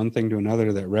from one thing to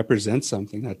another that represents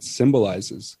something, that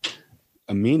symbolizes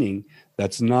a meaning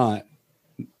that's not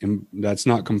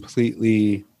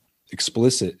completely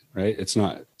explicit, right? It's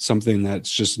not something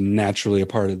that's just naturally a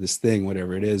part of this thing,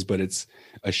 whatever it is, but it's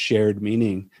a shared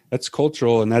meaning. That's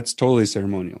cultural, and that's totally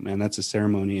ceremonial, man. That's a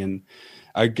ceremony. And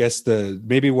I guess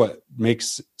maybe what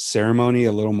makes ceremony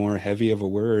a little more heavy of a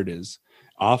word is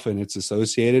often it's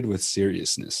associated with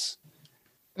seriousness.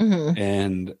 Mm-hmm.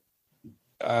 And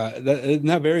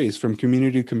that varies from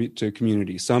community to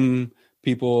community. Some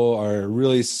people are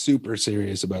really super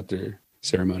serious about their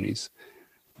ceremonies.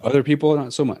 Other people,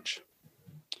 not so much.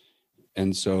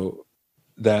 And so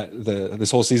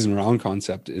this whole season round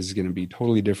concept is going to be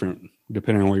totally different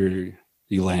depending on where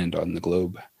you land on the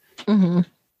globe. Mm-hmm.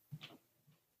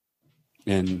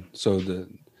 And so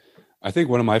I think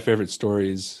one of my favorite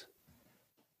stories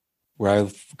where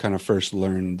I kind of first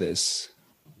learned this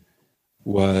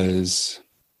was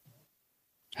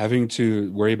having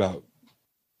to worry about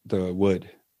the wood,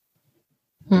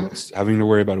 having to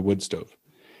worry about a wood stove,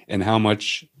 and how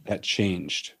much that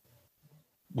changed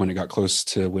when it got close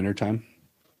to wintertime,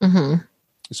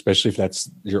 especially if that's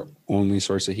your only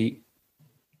source of heat.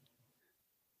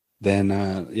 Then,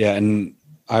 I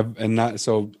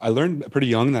learned pretty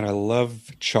young that I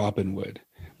love chopping wood,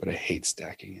 but I hate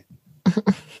stacking it.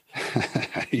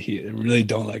 I really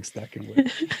don't like stacking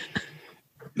wood.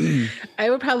 I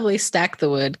would probably stack the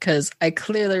wood because I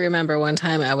clearly remember one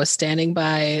time I was standing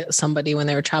by somebody when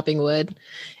they were chopping wood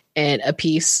and a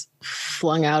piece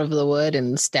flung out of the wood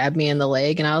and stabbed me in the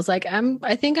leg. And I was like,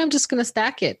 I think I'm just going to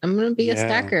stack it. I'm going to be a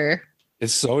stacker.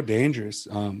 It's so dangerous.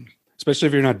 Especially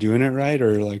if you're not doing it right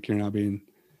or like you're not being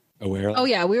aware. Oh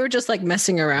yeah. We were just like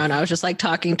messing around. I was just like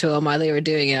talking to them while they were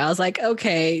doing it. I was like,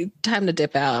 okay, time to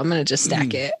dip out. I'm going to just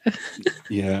stack it.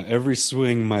 Yeah. Every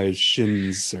swing, my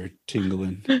shins are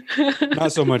tingling.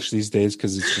 Not so much these days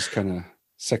because it's just kind of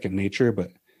second nature,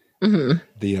 but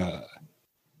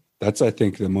that's, I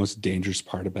think, the most dangerous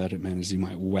part about it, man, is you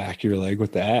might whack your leg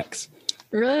with the axe.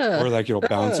 Or like it'll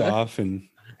bounce off and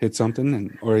hit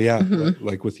something.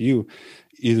 Like with you,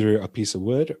 either a piece of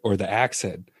wood or the axe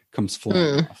head comes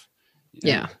flying off.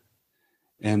 Yeah.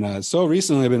 And so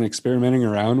recently I've been experimenting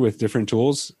around with different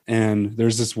tools, and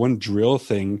there's this one drill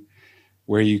thing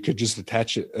where you could just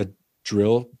attach a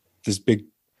drill, this big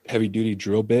heavy duty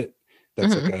drill bit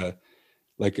that's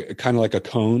kind of like a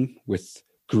cone with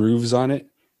grooves on it.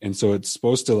 And so it's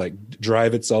supposed to like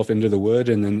drive itself into the wood,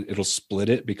 and then it'll split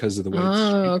it because of the way it's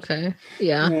shaped. Okay.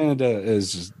 Yeah. And it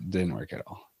just didn't work at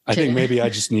all. I think maybe I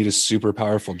just need a super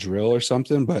powerful drill or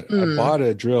something, but I bought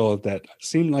a drill that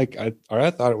seemed like I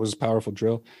thought it was a powerful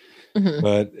drill,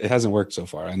 but it hasn't worked so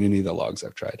far on any of the logs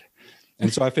I've tried.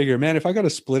 And so I figured, man, if I got to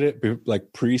split it,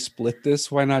 like pre-split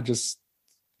this, why not just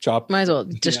chop? Might as well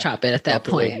just chop it at that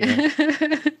point.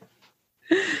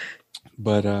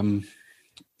 but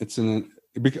it's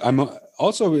I'm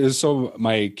also is so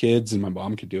my kids and my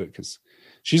mom could do it because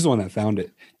she's the one that found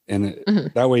it,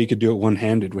 and that way you could do it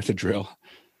one-handed with a drill,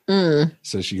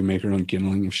 so she can make her own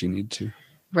kindling if she needed to.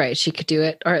 Right, she could do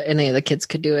it, or any of the kids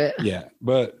could do it. Yeah,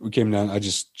 but we came down. I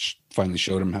just finally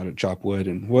showed him how to chop wood,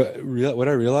 and what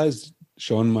I realized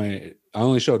I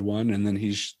only showed one, and then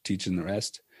he's teaching the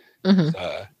rest.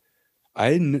 No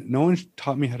one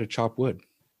taught me how to chop wood.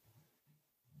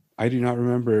 I do not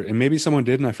remember, and maybe someone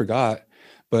did, and I forgot.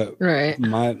 But right,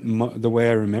 the way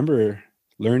I remember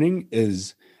learning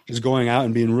is just going out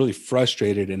and being really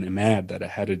frustrated and mad that I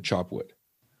had to chop wood.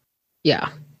 Yeah,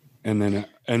 and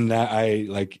that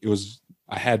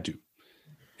I had to,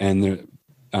 and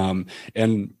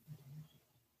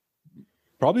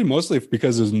probably mostly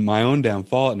because it was my own damn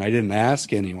fault, and I didn't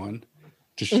ask anyone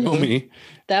to show me.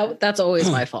 That's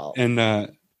always my fault. And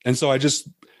so I just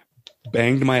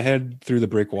banged my head through the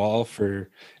brick wall for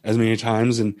as many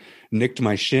times and nicked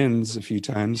my shins a few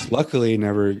times. Luckily,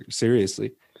 never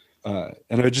seriously. And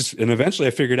eventually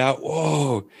I figured out,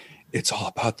 whoa, it's all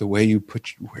about the way you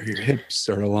where your hips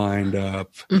are lined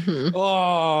up.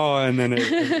 Oh, and then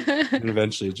and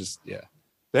eventually it just, yeah.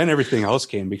 Then everything else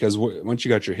came, because once you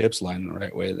got your hips lined the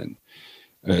right way, then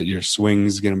your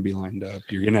swing's going to be lined up.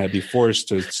 You're going to be forced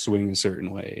to swing a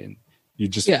certain way, and you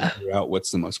just figure out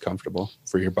what's the most comfortable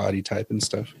for your body type and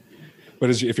stuff. But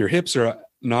if your hips are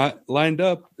not lined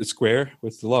up square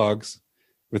with the logs,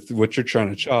 with what you're trying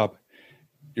to chop,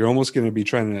 you're almost going to be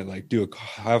trying to do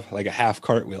a half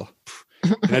cartwheel.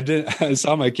 And I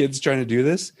saw my kids trying to do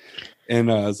this, and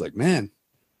I was like, man,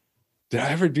 did I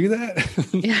ever do that?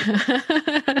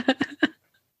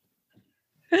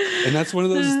 And that's one of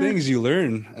those things you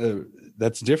learn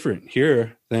that's different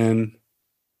here than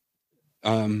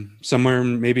somewhere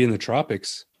maybe in the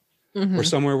tropics, or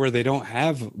somewhere where they don't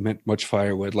have much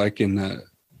firewood, like in the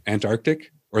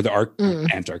Antarctic or the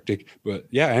Antarctic. But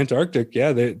yeah, Antarctic,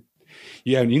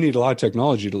 you need a lot of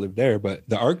technology to live there. But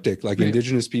the Arctic, like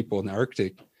indigenous people in the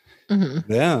Arctic,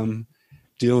 them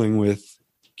dealing with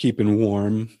keeping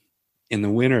warm in the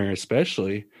winter,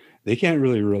 especially, they can't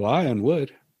really rely on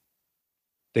wood.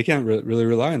 They can't really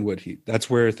rely on wood heat. That's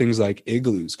where things like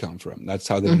igloos come from. That's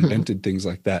how they invented things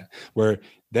like that, where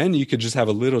then you could just have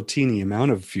a little teeny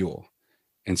amount of fuel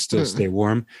and still stay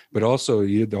warm. But also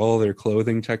all their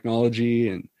clothing technology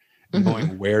and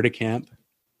knowing where to camp,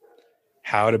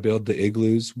 how to build the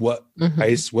igloos, what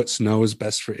ice, what snow is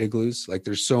best for igloos. Like,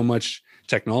 there's so much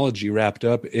technology wrapped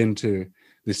up into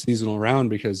the seasonal round,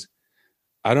 because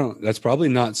that's probably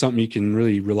not something you can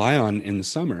really rely on in the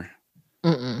summer.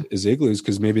 Is igloos,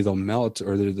 because maybe they'll melt,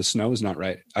 or the snow is not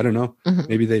right. I don't know.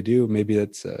 Maybe they do. Maybe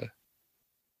it's an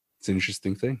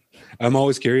interesting thing. I'm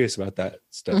always curious about that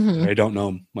stuff that I don't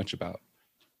know much about.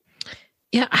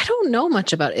 Yeah, I don't know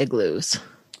much about igloos.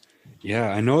 Yeah,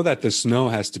 I know that the snow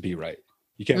has to be right.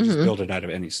 You can't just build it out of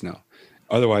any snow.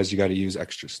 Otherwise, you got to use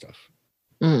extra stuff.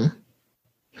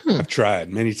 I've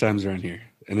tried many times around here,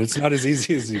 and it's not as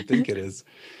easy as you think it is.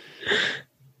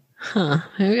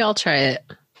 Maybe I'll try it.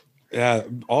 Yeah,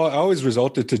 I always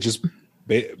resulted to just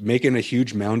making a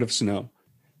huge mound of snow,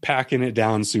 packing it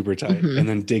down super tight, and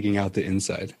then digging out the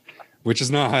inside, which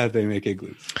is not how they make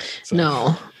igloos. So.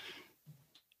 No.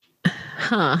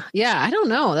 Yeah, I don't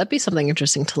know. That'd be something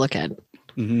interesting to look at.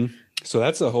 So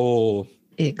that's a whole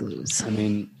igloos. I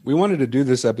mean, we wanted to do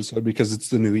this episode because it's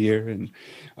the new year, and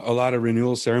a lot of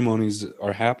renewal ceremonies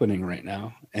are happening right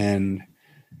now, and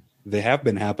they have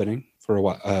been happening for a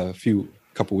while, few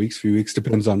weeks,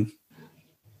 depends on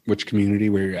which community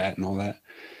where you're at and all that.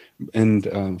 And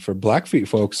for Blackfeet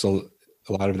folks, a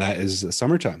lot of that is the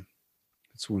summertime.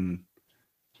 It's when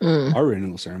our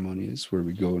renewal ceremony is, where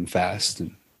we go and fast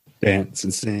and dance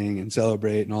and sing and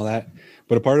celebrate and all that.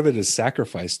 But a part of it is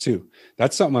sacrifice too.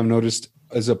 That's something I've noticed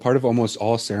as a part of almost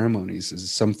all ceremonies,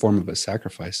 is some form of a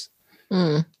sacrifice.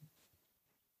 And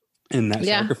that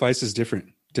sacrifice is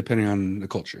different depending on the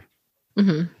culture.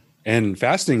 And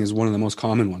fasting is one of the most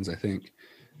common ones, I think.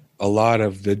 A lot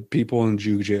of the people in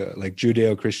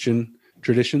Judeo-Christian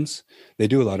traditions, they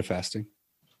do a lot of fasting.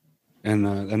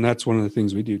 And that's one of the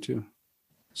things we do too.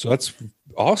 So that's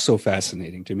also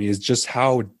fascinating to me, is just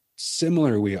how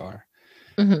similar we are.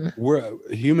 We're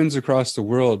humans across the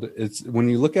world. It's when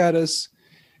you look at us,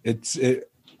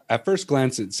 at first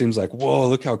glance, it seems like, whoa,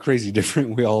 look how crazy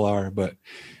different we all are. But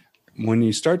when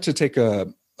you start to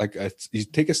you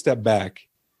take a step back,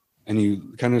 and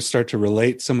you kind of start to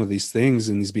relate some of these things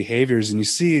and these behaviors, and you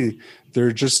see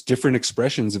they're just different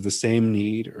expressions of the same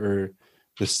need or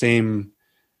the same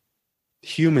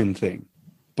human thing,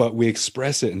 but we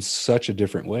express it in such a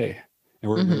different way.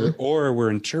 and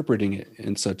we're interpreting it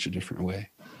in such a different way.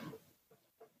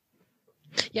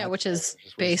 Yeah, which is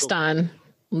based on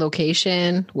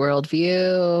location,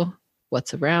 worldview,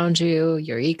 what's around you,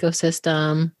 your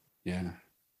ecosystem. Yeah.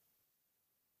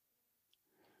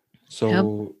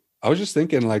 So I was just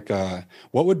thinking, like,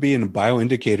 what would be a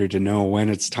bioindicator to know when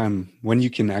it's time, when you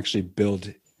can actually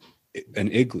build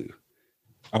an igloo?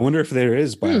 I wonder if there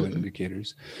is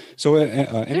bioindicators. So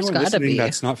anyone listening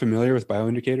that's not familiar with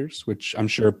bioindicators, which I'm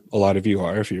sure a lot of you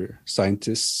are if you're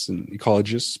scientists and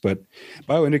ecologists, but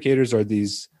bioindicators are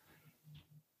these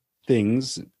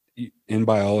things in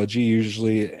biology,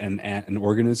 usually an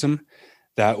organism,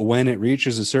 that when it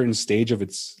reaches a certain stage of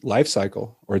its life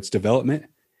cycle or its development,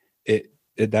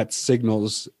 that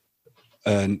signals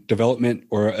a development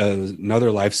or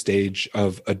another life stage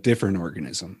of a different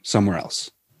organism somewhere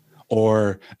else,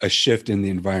 or a shift in the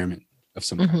environment of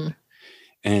some kind.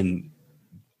 And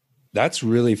that's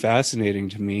really fascinating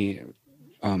to me,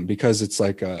 because it's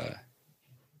like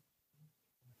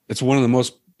it's one of the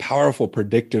most powerful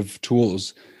predictive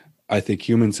tools I think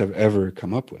humans have ever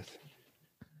come up with.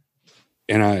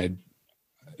 And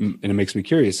it makes me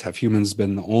curious, have humans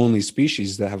been the only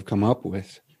species that have come up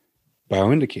with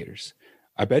bioindicators?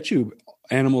 I bet you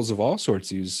animals of all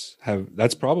sorts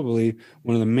that's probably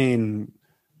one of the main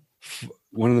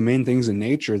things in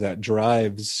nature that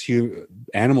drives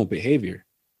animal behavior.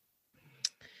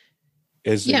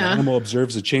 Is an animal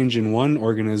observes a change in one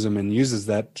organism and uses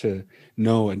that to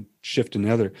know and shift in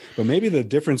another. But maybe the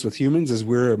difference with humans is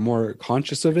we're more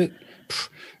conscious of it.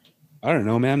 I don't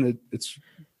know, man. It's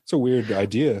a weird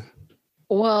idea.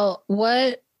 Well,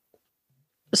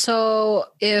 so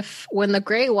when the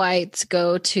great whites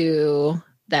go to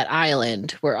that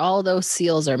island where all those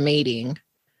seals are mating,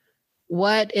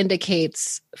 what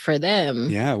indicates for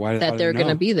them that they're going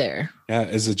to be there? Yeah.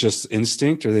 Is it just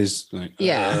instinct, or these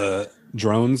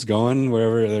drones going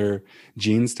wherever their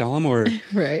genes tell them, or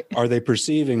are they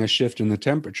perceiving a shift in the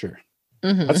temperature?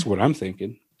 That's what I'm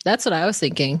thinking. That's what I was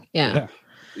thinking. Yeah.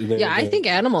 I think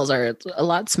animals are a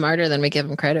lot smarter than we give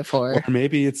them credit for. Or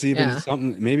maybe it's even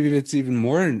maybe it's even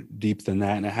more deep than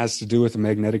that, and it has to do with the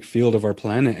magnetic field of our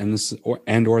planet and the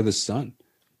sun.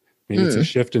 Maybe it's a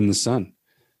shift in the sun,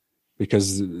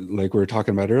 because like we were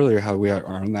talking about earlier, how we are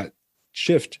on that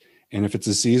shift. And if it's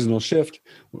a seasonal shift,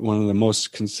 one of the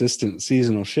most consistent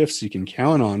seasonal shifts you can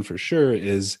count on for sure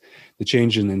is the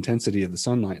change in the intensity of the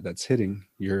sunlight that's hitting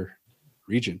your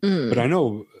region. But I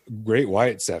know great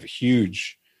whites have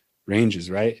huge ranges,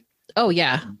 right? Oh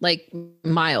yeah, like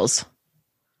miles.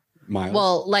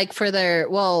 Well, like for their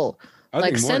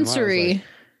like sensory.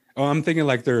 I'm thinking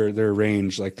like their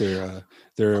range, like their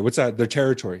what's that? Their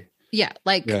territory. Yeah,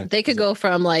 they could go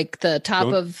from like the top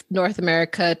of North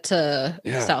America to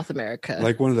South America.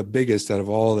 Like one of the biggest out of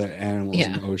all the animals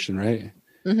in the ocean, right?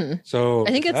 So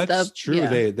I think that's true.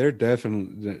 Yeah. They're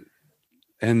definitely,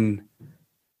 and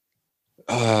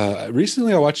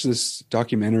recently I watched this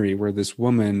documentary where this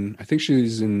woman, I think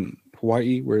she's in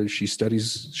Hawaii, where she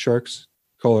studies sharks.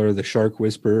 Call her the shark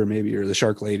whisperer, maybe, or the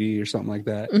shark lady, or something like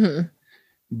that.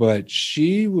 But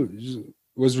she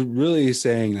was really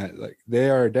saying that like they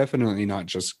are definitely not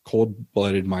just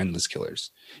cold-blooded, mindless killers.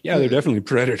 Yeah, they're definitely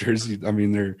predators. I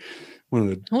mean, they're one of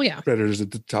the predators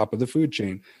at the top of the food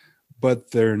chain,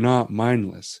 but they're not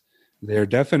mindless. They're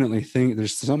definitely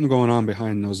there's something going on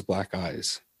behind those black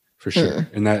eyes, for sure.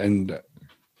 And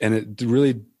it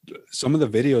really, some of the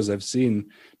videos I've seen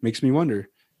makes me wonder.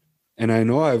 And I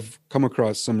know I've come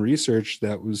across some research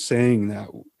that was saying that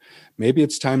maybe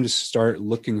it's time to start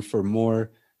looking for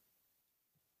more.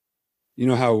 You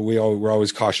know how we're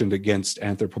always cautioned against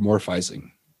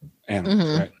anthropomorphizing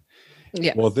animals, right?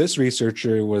 Yeah. Well, this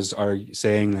researcher was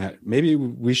saying that maybe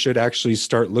we should actually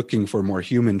start looking for more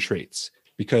human traits,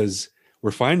 because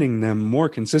we're finding them more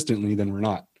consistently than we're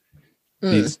not.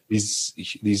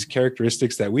 These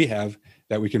characteristics that we have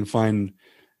that we can find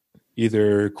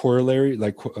either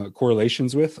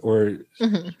correlations with, or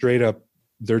straight up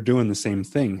they're doing the same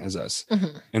thing as us.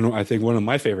 And I think one of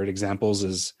my favorite examples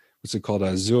is, what's it called?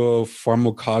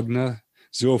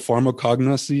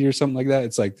 Zoopharmacognosy or something like that.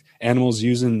 It's like animals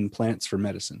using plants for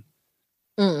medicine.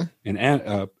 And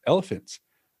elephants.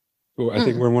 I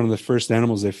think we're one of the first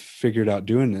animals that figured out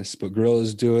doing this, but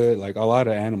gorillas do it. Like a lot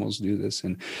of animals do this.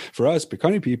 And for us,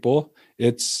 Piikani people,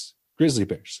 it's grizzly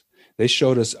bears. They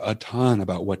showed us a ton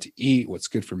about what to eat, what's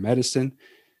good for medicine.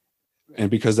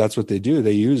 And because that's what they do,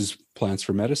 they use plants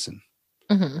for medicine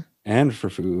and for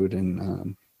food.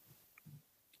 And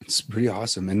it's pretty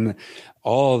awesome. And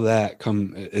all that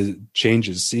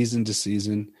changes season to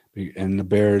season. And the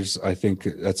bears, I think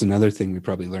that's another thing we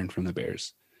probably learned from the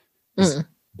bears.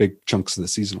 Big chunks of the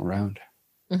seasonal round.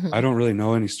 Mhm. I don't really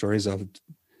know any stories of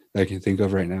that I can think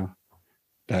of right now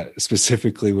that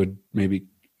specifically would maybe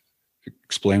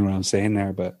explain what I'm saying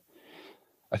there. But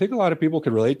I think a lot of people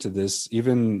could relate to this,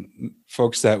 even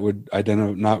folks that would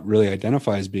not really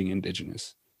identify as being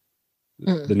indigenous.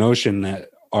 Mm. The notion that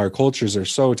our cultures are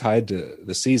so tied to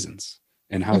the seasons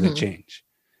and how they change,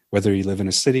 whether you live in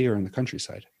a city or in the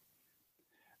countryside.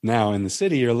 Now, in the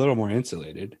city, you're a little more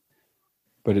insulated,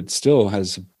 but it still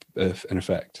has an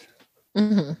effect.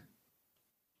 Mhm.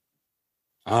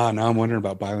 Now I'm wondering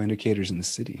about bioindicators in the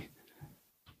city.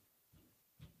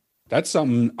 That's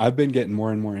something I've been getting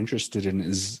more and more interested in,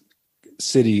 is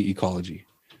city ecology,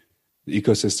 the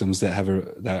ecosystems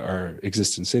that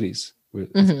exist in cities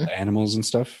with the animals and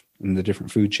stuff, and the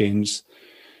different food chains,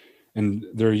 and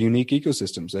they're unique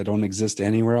ecosystems that don't exist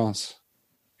anywhere else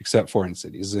except for in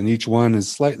cities. And each one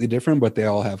is slightly different, but they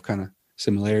all have kind of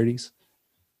similarities.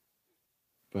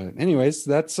 But anyways,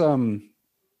 that's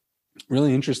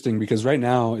really interesting, because right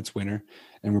now it's winter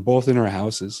and we're both in our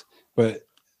houses, there's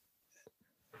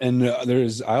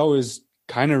a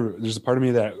part of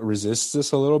me that resists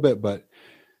this a little bit, but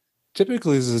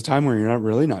typically this is a time where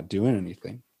you're not doing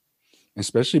anything,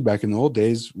 especially back in the old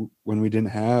days when we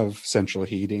didn't have central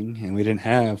heating and we didn't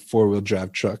have 4-wheel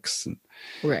drive trucks. And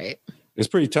Right. it's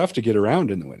pretty tough to get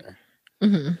around in the winter.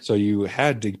 Mm-hmm. So you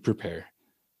had to prepare.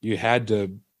 You had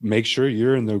to make sure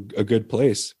you're in a good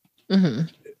place in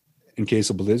case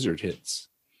a blizzard hits.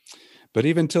 But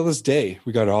even till this day,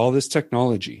 we got all this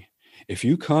technology. If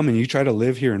you come and you try to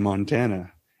live here in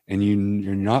Montana and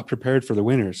you're not prepared for the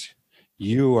winters,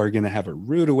 you are going to have a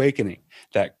rude awakening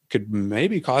that could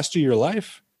maybe cost you your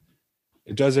life.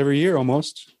 It does every year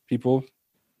almost. People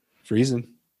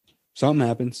freezing. Something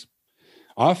happens.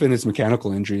 Often it's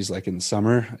mechanical injuries, like in the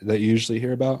summer, that you usually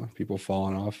hear about, people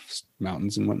falling off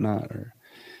mountains and whatnot,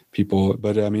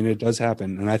 but I mean, it does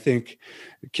happen. And I think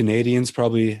Canadians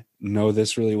probably know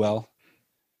this really well,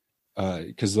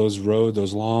 because those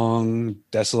long,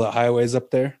 desolate highways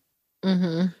up there,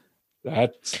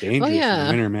 that's dangerous in the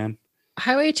winter, man.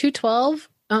 Highway 212,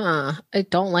 I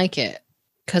don't like it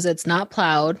because it's not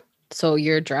plowed. So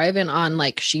you're driving on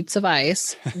like sheets of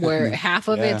ice where half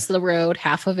of it's the road,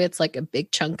 half of it's like a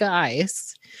big chunk of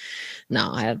ice.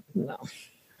 No.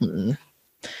 Mm-mm.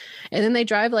 And then they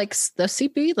drive like the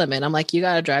CP limit. I'm like, you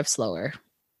got to drive slower.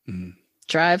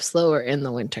 Drive slower in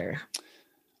the winter.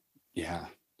 Yeah.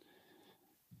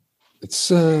 It's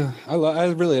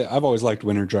I've always liked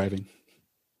winter driving,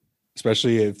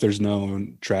 especially if there's no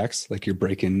tracks, like you're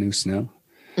breaking new snow.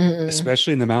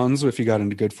 Especially in the mountains, if you got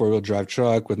into good 4-wheel drive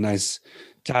truck with nice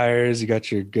tires, you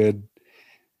got your good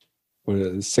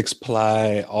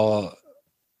 6-ply all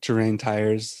terrain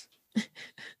tires.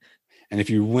 And if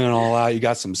you went all out, you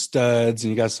got some studs and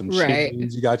you got some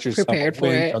chains, you got yourself prepared for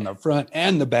it on the front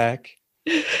and the back.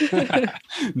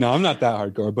 No, I'm not that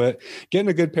hardcore, but getting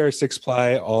a good pair of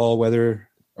 6-ply all weather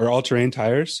or all terrain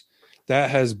tires,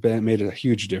 that has made a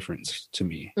huge difference to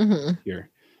me here.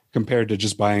 Compared to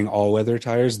just buying all-weather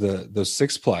tires, those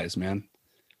 6-plies, man,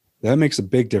 that makes a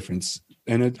big difference.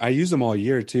 And I use them all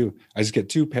year too. I just get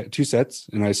two sets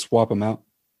and I swap them out,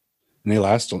 and they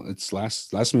last. It's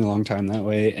lasts me a long time that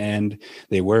way, and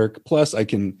they work. Plus, I've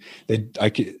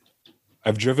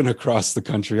driven across the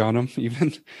country on them,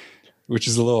 even, which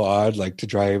is a little odd, like to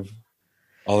drive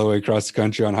all the way across the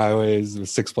country on highways with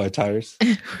 6-ply tires.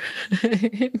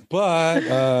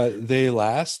 But they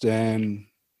last and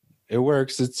it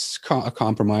works. It's a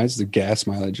compromise. The gas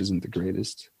mileage isn't the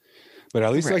greatest, but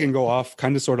at least I can go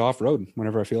kind of sort of off road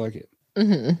whenever I feel like it.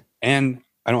 And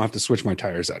I don't have to switch my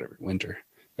tires out every winter.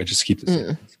 I just keep the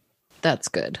same. That's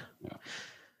good. Yeah.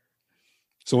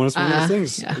 So it's one of those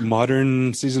things,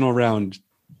 modern seasonal round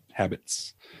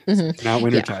habits, not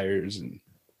winter tires and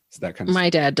that kind of stuff. My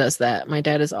dad does that. My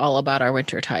dad is all about our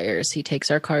winter tires. He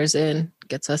takes our cars in,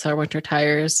 gets us our winter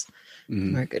tires.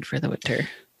 We're good for the winter.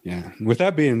 Yeah. With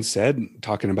that being said,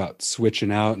 talking about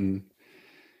switching out, and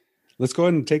let's go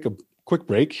ahead and take a quick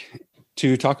break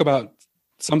to talk about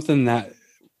something that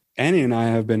Annie and I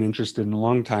have been interested in a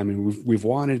long time. And we've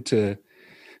wanted to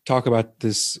talk about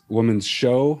this woman's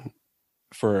show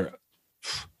for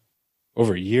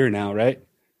over a year now, right?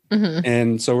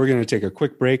 And so we're going to take a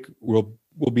quick break. We'll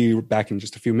be back in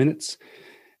just a few minutes.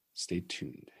 Stay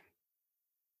tuned.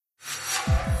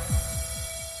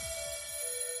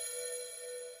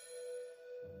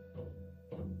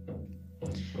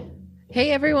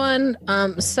 Hey everyone.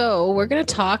 So we're going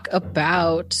to talk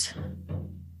about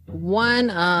one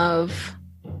of,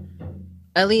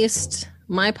 at least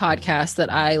my podcast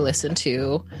that I listen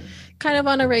to kind of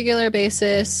on a regular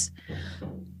basis.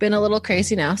 Been a little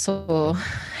crazy now, so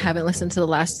haven't listened to the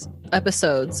last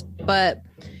episodes, but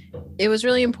it was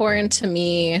really important to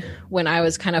me when I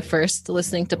was kind of first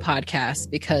listening to podcasts,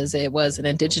 because it was an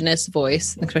Indigenous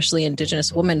voice, especially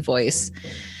Indigenous woman voice,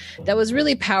 that was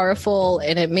really powerful,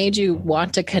 and it made you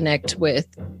want to connect with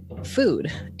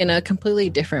food in a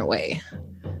completely different way.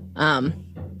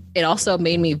 It also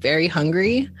made me very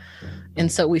hungry. And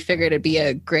so we figured it'd be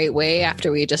a great way,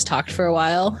 after we just talked for a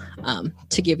while,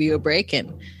 to give you a break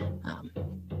and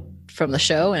from the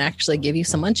show and actually give you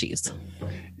some munchies.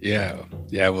 Yeah,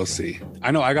 we'll see.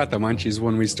 I know I got the munchies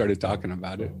when we started talking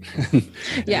about it.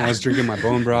 Yeah. I was drinking my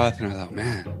bone broth and I thought,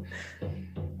 man.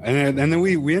 And then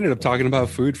we ended up talking about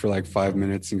food for like 5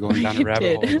 minutes and going down a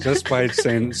rabbit hole just by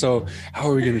saying, so how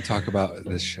are we going to talk about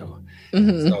this show?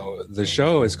 Mm-hmm. So the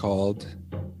show is called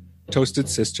Toasted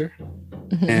Sister.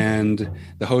 Mm-hmm. And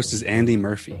the host is Andy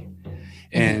Murphy.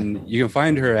 And you can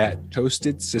find her at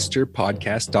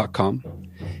toastedsisterpodcast.com.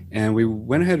 And we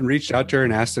went ahead and reached out to her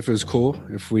and asked if it was cool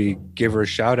if we give her a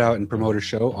shout out and promote her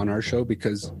show on our show,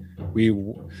 because we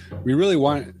really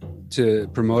want to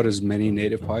promote as many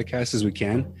Native podcasts as we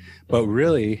can. But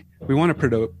really, we want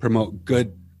to promote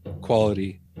good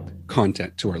quality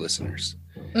content to our listeners.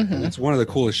 Mm-hmm. It's one of the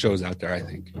coolest shows out there, I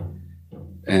think.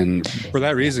 And for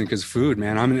that reason, because food,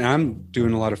 man, I'm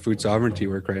doing a lot of food sovereignty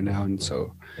work right now. And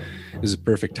so this is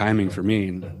perfect timing for me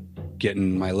and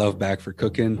getting my love back for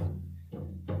cooking.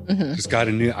 Mm-hmm.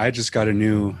 I just got a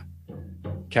new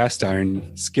cast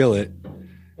iron skillet.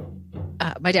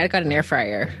 My dad got an air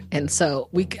fryer. And so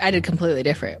I did completely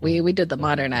different. We did the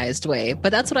modernized way.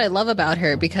 But that's what I love about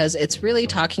her, because it's really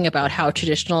talking about how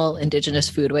traditional Indigenous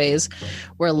foodways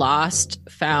were lost,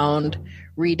 found,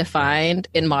 redefined,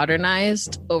 and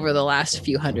modernized over the last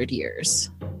few hundred years.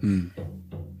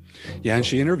 Yeah, and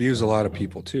she interviews a lot of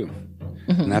people too.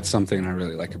 Mm-hmm. And that's something I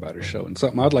really like about her show, and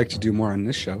something I'd like to do more on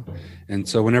this show. And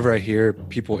so whenever I hear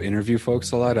people interview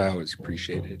folks a lot, I always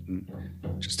appreciate it, and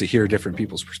just to hear different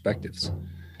people's perspectives.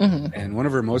 Mm-hmm. And one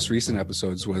of her most recent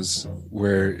episodes was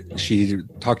where she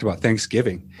talked about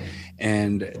Thanksgiving,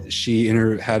 and she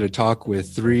had a talk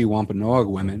with 3 Wampanoag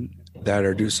women that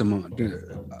are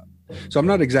so I'm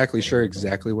not exactly sure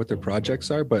what their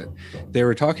projects are, but they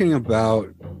were talking about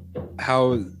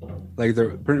how, like,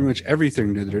 they're pretty much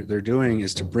everything that they're doing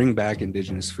is to bring back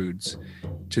Indigenous foods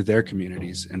to their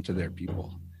communities and to their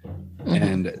people. Mm-hmm.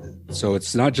 And so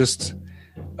it's not just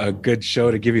a good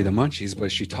show to give you the munchies, but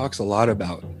she talks a lot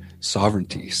about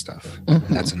sovereignty stuff. Mm-hmm.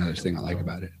 And that's another thing I like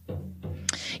about it.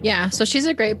 Yeah, so it's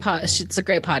a great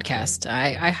podcast.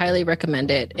 I highly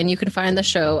recommend it. And you can find the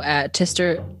show at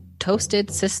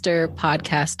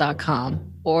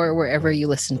toastedsisterpodcast.com or wherever you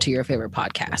listen to your favorite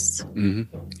podcasts. Mm-hmm.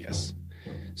 Yes.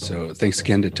 So thanks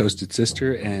again to Toasted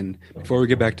Sister. And before we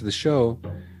get back to the show,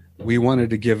 we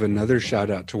wanted to give another shout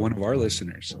out to one of our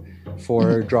listeners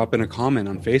for dropping a comment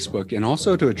on Facebook, and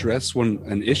also to address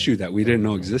an issue that we didn't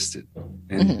know existed.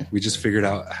 And we just figured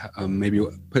out maybe a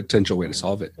potential way to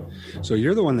solve it. So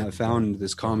you're the one that found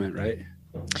this comment, right?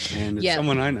 And it's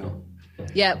someone I know.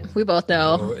 Yep, we both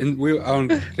know. So, and I don't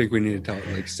think we need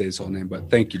to say his whole name, but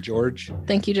thank you, George.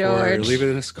 Thank you, George, for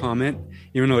leaving us a comment,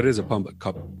 even though it is a public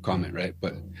comment, right?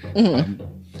 But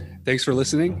thanks for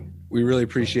listening. We really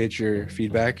appreciate your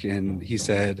feedback. And he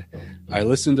said, I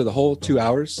listened to the whole 2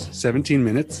 hours, 17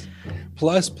 minutes,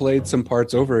 plus played some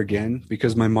parts over again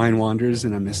because my mind wanders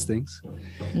and I miss things.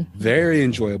 Very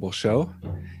enjoyable show.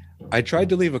 I tried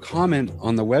to leave a comment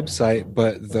on the website,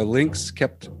 but the links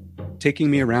kept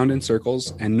taking me around in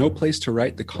circles and no place to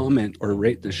write the comment or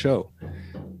rate the show.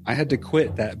 I had to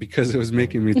quit that because it was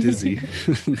making me dizzy.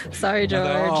 Sorry,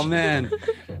 George. Oh, man.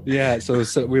 Yeah, so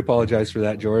we apologize for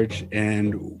that, George.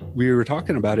 And we were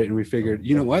talking about it and we figured,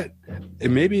 you know what?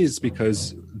 Maybe it's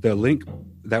because the link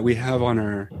that we have on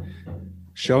our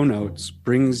show notes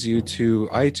brings you to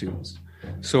iTunes.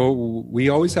 So we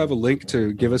always have a link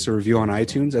to give us a review on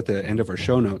iTunes at the end of our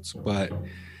show notes, but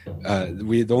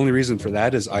the only reason for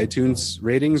that is iTunes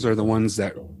ratings are the ones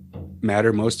that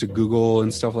matter most to Google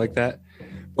and stuff like that.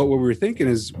 But what we were thinking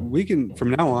is we can,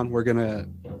 from now on, we're going to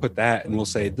put that and we'll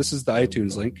say, this is the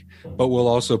iTunes link, but we'll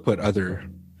also put other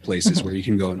places where you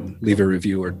can go and leave a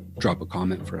review or drop a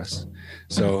comment for us.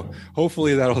 So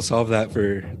hopefully that'll solve that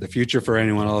for the future for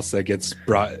anyone else that gets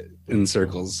brought in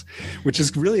circles, which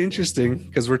is really interesting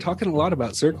because we're talking a lot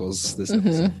about circles this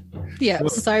episode. Yeah, so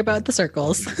sorry about the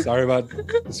circles. Sorry about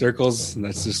the circles.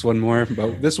 That's just one more,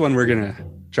 but this one we're going to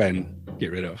try and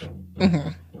get rid of.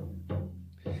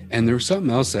 And there was something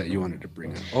else that you wanted to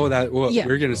bring up.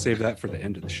 We're going to save that for the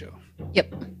end of the show.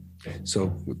 Yep.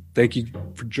 So thank you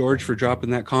for George for dropping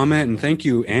that comment. And thank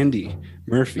you, Andy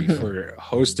Murphy, for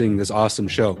hosting this awesome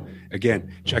show.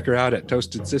 Again, check her out at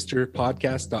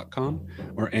toastedsisterpodcast.com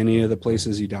or any of the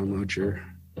places you download your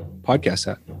podcast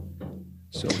at.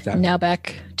 So with that, Now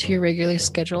back to your regularly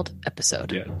scheduled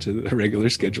episode. yeah, to the regular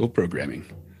scheduled programming.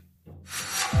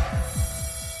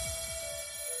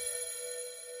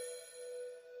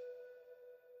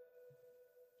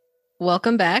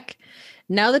 Welcome back.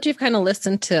 Now that you've kind of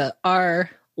listened to our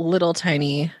little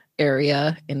tiny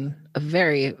area in a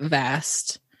very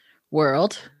vast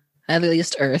world, at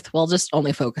least Earth, we'll just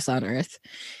only focus on Earth,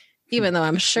 even though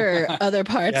I'm sure other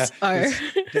parts are.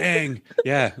 Dang.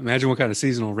 Yeah. Imagine what kind of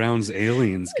seasonal rounds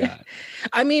aliens got.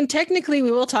 I mean, technically,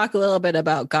 we will talk a little bit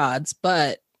about gods,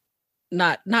 but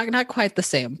not quite the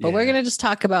same. But we're going to just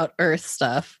talk about Earth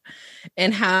stuff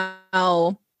and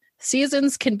how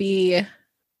seasons can be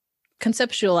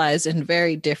conceptualized in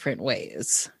very different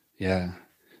ways. Yeah.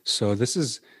 So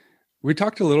we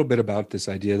talked a little bit about this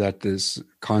idea that this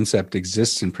concept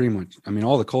exists in pretty much, I mean,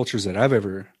 all the cultures that I've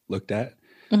ever looked at,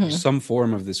 there's some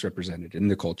form of this represented in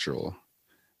the cultural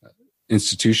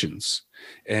institutions.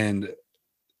 And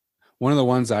one of the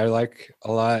ones I like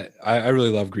a lot, I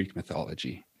really love Greek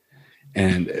mythology.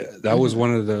 And that was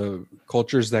one of the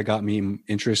cultures that got me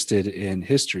interested in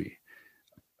history.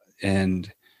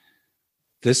 And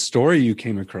this story you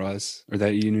came across or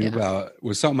that you knew about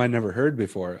was something I'd never heard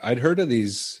before. I'd heard of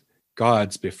these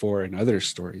gods before in other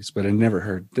stories, but I'd never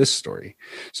heard this story.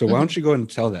 So why don't you go ahead and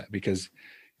tell that? Because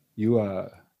you, I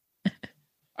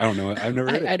don't know. I've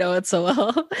never heard it. I know it so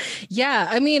well. Yeah.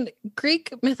 I mean,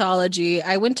 Greek mythology,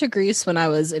 I went to Greece when I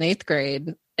was in 8th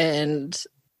grade, and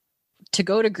to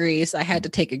go to Greece, I had to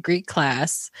take a Greek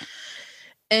class.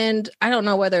 And I don't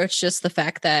know whether it's just the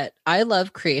fact that I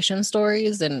love creation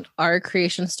stories, and our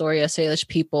creation story as Salish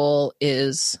people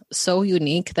is so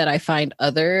unique that I find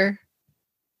other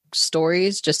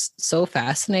stories just so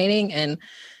fascinating. And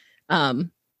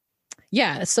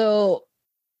so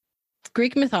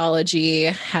Greek mythology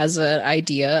has an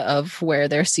idea of where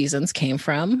their seasons came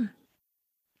from.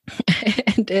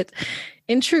 And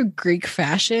in true Greek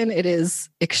fashion, it is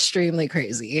extremely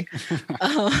crazy.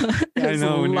 There's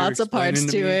lots of parts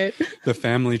to it. The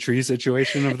family tree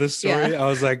situation of this story. I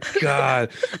was like, God,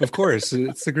 of course,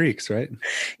 it's the Greeks, right?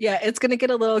 Yeah, it's going to get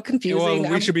a little confusing.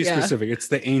 Well, we should be specific. It's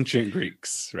the ancient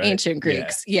Greeks, right? Ancient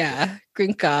Greeks. Yeah.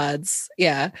 Greek gods.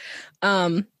 Yeah.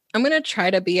 I'm going to try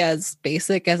to be as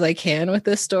basic as I can with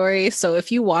this story. So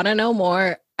if you want to know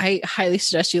more, I highly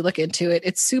suggest you look into it.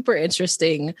 It's super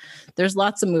interesting. There's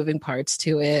lots of moving parts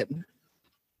to it.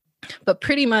 But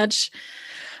pretty much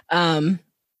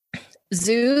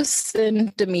Zeus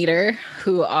and Demeter,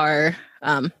 who are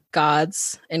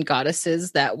gods and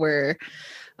goddesses that were,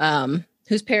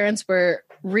 whose parents were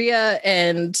Rhea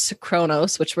and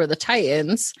Kronos, which were the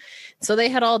Titans. So they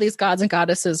had all these gods and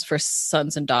goddesses for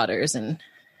sons and daughters, and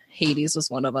Hades was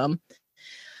one of them.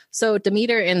 So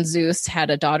Demeter and Zeus had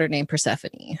a daughter named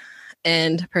Persephone.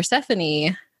 And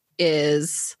Persephone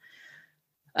is,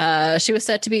 she was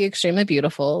said to be extremely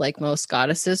beautiful, like most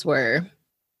goddesses were.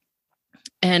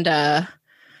 And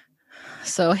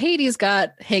so Hades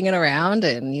got hanging around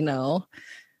and,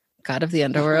 god of the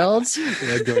underworld.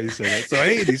 I like the way you say that. So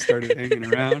Hades started hanging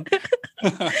around.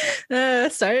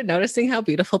 Started noticing how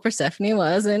beautiful Persephone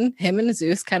was. And him and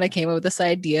Zeus kind of came up with this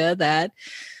idea that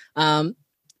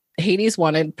Hades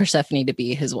wanted Persephone to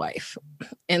be his wife.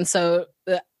 And so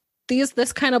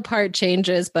this kind of part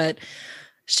changes, but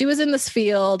she was in this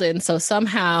field. And so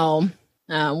somehow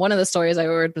one of the stories I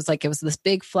heard was like, it was this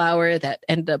big flower that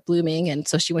ended up blooming. And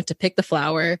so she went to pick the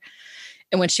flower.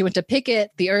 And when she went to pick it,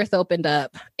 the earth opened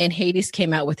up and Hades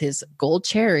came out with his gold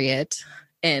chariot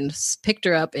and picked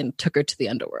her up and took her to the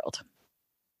underworld.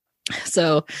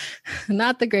 So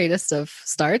not the greatest of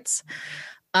starts.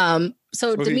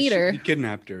 So Demeter, he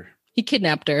kidnapped her. He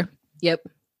kidnapped her. Yep.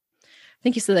 I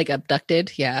think he said like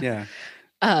abducted. Yeah.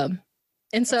 Yeah.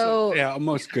 And so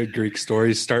most good Greek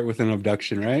stories start with an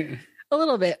abduction, right? A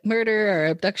little bit murder or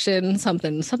abduction,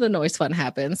 something always fun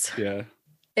happens. Yeah.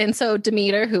 And so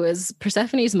Demeter, who is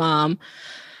Persephone's mom,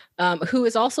 who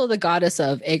is also the goddess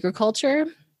of agriculture.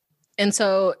 And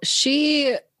so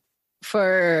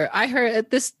I heard,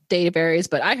 this date varies,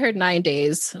 but I heard 9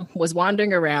 days, was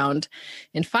wandering around.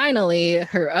 And finally,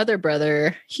 her other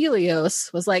brother,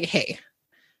 Helios, was like, hey,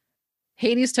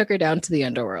 Hades took her down to the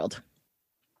underworld.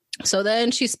 So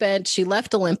then she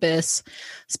left Olympus,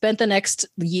 spent the next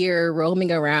year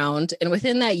roaming around. And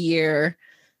within that year,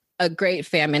 a great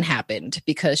famine happened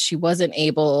because she wasn't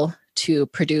able to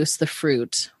produce the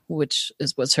fruit, which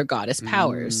was her goddess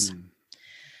powers.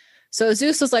 So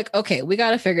Zeus was like, okay, we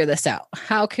got to figure this out.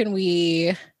 How can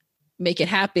we make it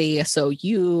happy so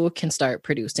you can start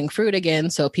producing fruit again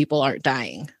so people aren't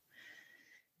dying?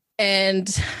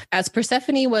 And as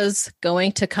Persephone was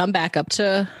going to come back up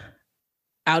to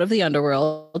out of the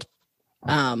underworld,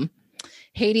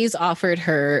 Hades offered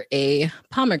her a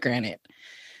pomegranate.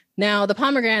 Now, the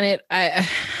pomegranate, I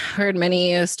heard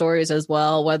many stories as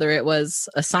well, whether it was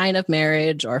a sign of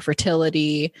marriage or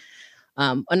fertility.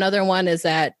 Another one is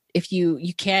that if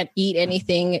you can't eat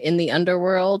anything in the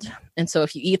underworld. And so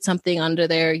if you eat something under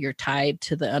there, you're tied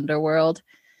to the underworld.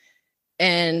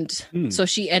 And so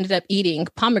she ended up eating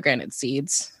pomegranate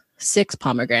seeds, 6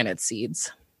 pomegranate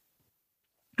seeds.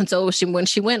 And so when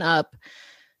she went up,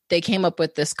 they came up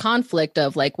with this conflict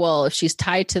of like, well, if she's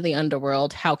tied to the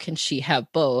underworld, how can she have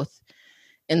both?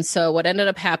 And so what ended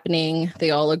up happening,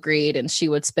 they all agreed, and she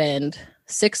would spend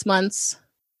 6 months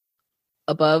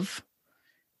above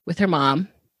with her mom,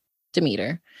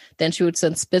 Demeter. Then she would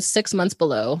spend 6 months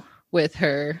below with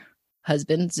her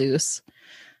husband, Zeus.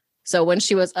 So when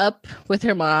she was up with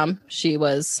her mom, she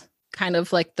was kind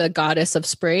of like the goddess of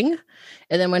spring.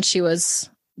 And then when she was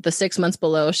the 6 months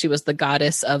below, she was the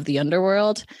goddess of the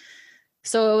underworld.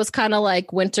 So it was kind of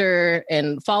like winter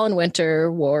and fall and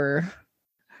winter were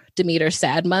Demeter's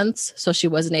sad months. So she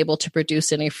wasn't able to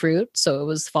produce any fruit. So it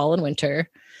was fall and winter.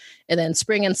 And then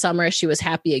spring and summer, she was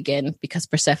happy again because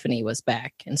Persephone was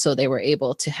back. And so they were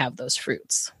able to have those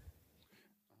fruits.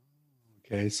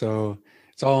 Okay, so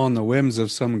it's all on the whims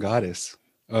of some goddess.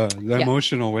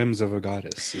 Emotional whims of a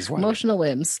goddess is why. Emotional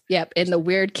whims. Yep. And the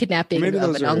weird kidnapping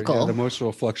of an uncle. Yeah, the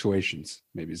emotional fluctuations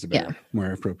maybe is a better,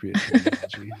 more appropriate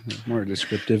terminology, more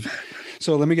descriptive.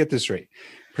 So let me get this right.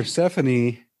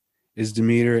 Persephone is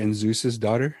Demeter and Zeus's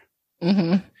daughter.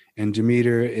 Mm-hmm. And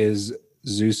Demeter is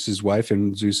Zeus's wife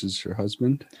and Zeus is her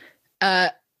husband.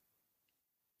 Wait,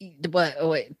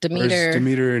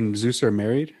 Demeter and Zeus are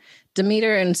married?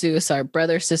 Demeter and Zeus are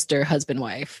brother, sister, husband,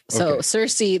 wife. So okay.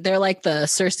 Cersei, they're like the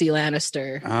Cersei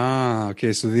Lannister. Ah,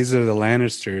 okay. So these are the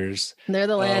Lannisters. They're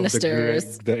the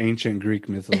Lannisters. The ancient Greek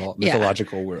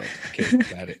mythological world. Okay,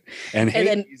 got it. And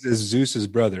Hades is Zeus's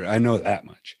brother. I know that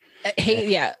much.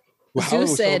 Wow,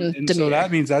 Zeus and Demeter. So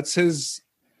that means that's his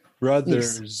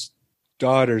brother's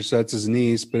daughter. So that's his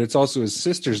niece, but it's also his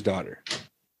sister's daughter.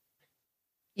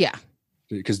 Yeah.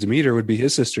 Because Demeter would be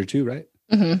his sister too, right?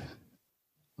 Mm-hmm.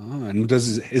 Oh, and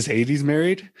is Hades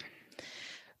married?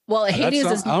 Well,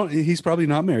 Hades he's probably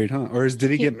not married, huh? Or did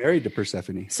he get married to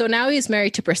Persephone? So now he's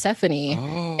married to Persephone.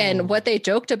 Oh. And what they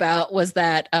joked about was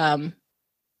that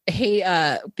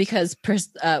because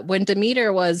when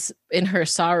Demeter was in her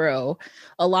sorrow,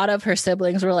 a lot of her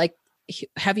siblings were like,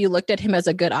 have you looked at him as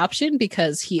a good option?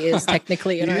 Because he is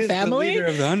technically in our family. The leader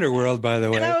of the underworld, by the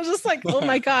way. And I was just like, oh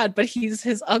my God, but he's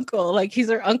his uncle. Like, he's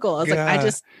her uncle. I was like, I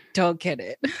just don't get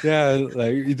it. Yeah.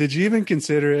 Like, did you even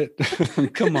consider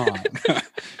it? Come on.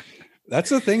 That's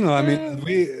the thing, though. I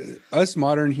mean, us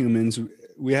modern humans,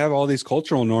 we have all these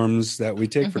cultural norms that we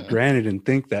take for granted and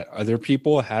think that other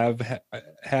people have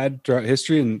had throughout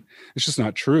history. And it's just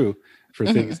not true for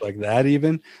things like that,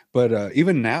 even. But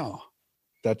even now,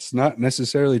 that's not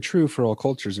necessarily true for all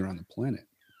cultures around the planet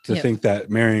to think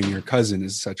that marrying your cousin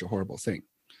is such a horrible thing.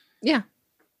 Yeah.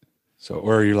 So,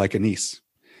 or you're like a niece.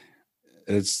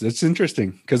 It's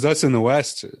interesting because us in the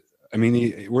West, I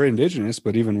mean, we're indigenous,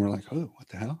 but even we're like, oh, what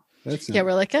the hell?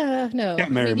 We're like, no.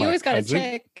 You always got to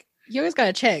check. You always got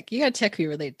to check. You got to check who you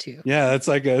relate to. Yeah, that's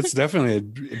it's definitely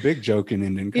a big joke in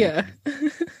Indian country. Yeah.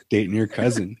 Dating your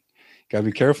cousin. Got to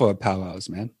be careful at powwows,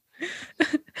 man.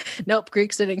 Nope,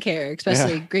 Greeks didn't care,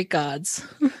 especially Greek gods.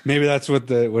 Maybe that's what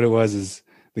it was. Is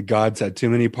the gods had too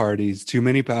many parties, too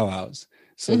many powwows,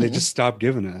 so they just stopped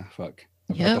giving a fuck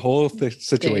about the whole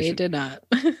situation. They did not.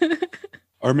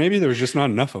 Or maybe there was just not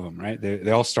enough of them. Right?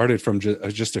 They all started from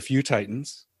just a few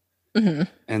titans, and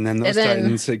then those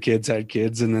titans had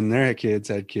kids, and then their kids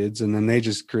had kids, and then they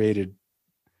just created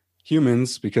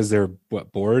humans because they're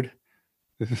bored.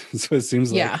 So it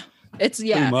seems like. It's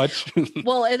much.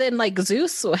 Well, and then like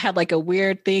Zeus had like a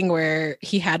weird thing where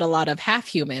he had a lot of half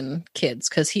human kids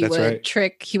because he would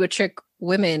trick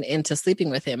women into sleeping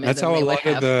with him. That's how a lot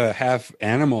of the half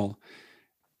animal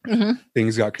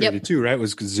things got created too, right?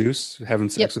 Was Zeus having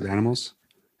sex with animals?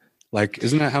 Like,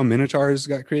 isn't that how Minotaurs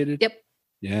got created? Yep.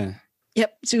 Yeah.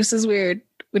 Yep. Zeus is weird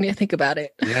when you think about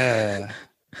it. Yeah.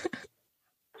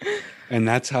 And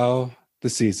that's how. The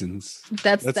seasons.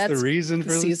 That's the reason for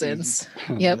the seasons.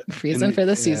 Yep, reason for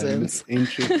the seasons.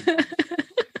 Ancient.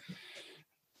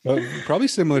 But probably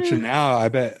similar to now. I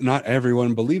bet not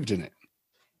everyone believed in it.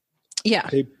 Yeah,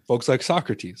 folks like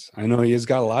Socrates. I know he has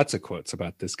got lots of quotes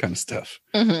about this kind of stuff.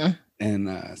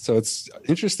 And so it's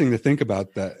interesting to think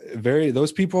about that.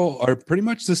 Those people are pretty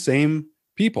much the same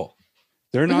people.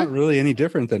 They're not really any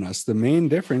different than us. The main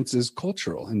difference is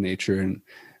cultural in nature and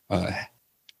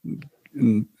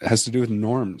has to do with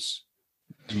norms.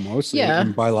 mostly, Yeah.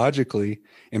 and biologically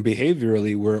and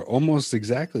behaviorally, we're almost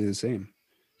exactly the same.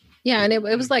 Yeah, and it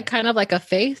was like kind of like a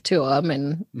faith to them,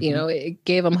 and you Mhm. know, it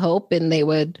gave them hope, and they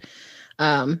would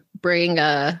bring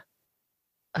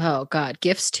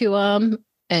gifts to them,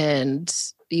 and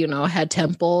you know, had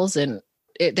temples, and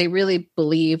they really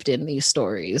believed in these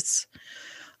stories.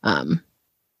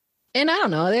 And I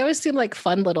don't know, they always seem like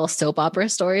fun little soap opera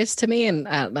stories to me, and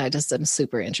I just am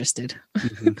super interested.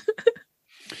 Mhm.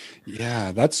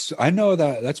 Yeah, I know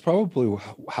that's probably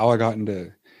how I got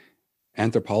into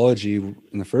anthropology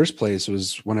in the first place,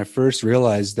 was when I first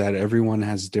realized that everyone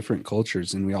has different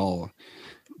cultures and we all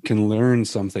can learn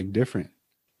something different.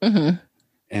 Mm-hmm.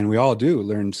 And we all do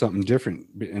learn something different.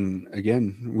 And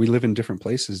again, we live in different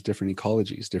places, different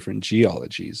ecologies, different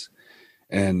geologies.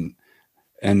 And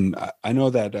I know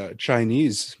that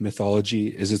Chinese mythology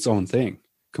is its own thing,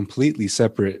 completely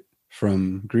separate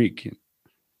from Greek.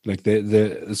 Like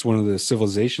it's one of the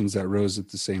civilizations that rose at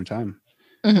the same time.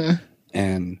 Mm-hmm.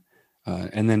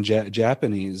 And then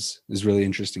Japanese is really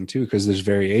interesting too, because there's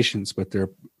variations, but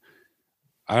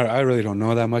I really don't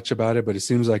know that much about it, but it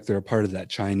seems like they're a part of that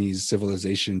Chinese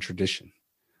civilization tradition,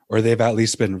 or they've at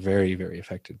least been very, very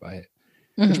affected by it,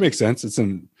 which makes sense. It's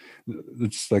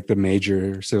like the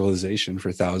major civilization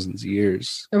for thousands of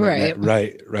years, Right.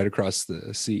 right across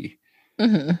the sea.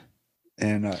 Mm-hmm.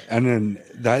 And then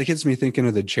that gets me thinking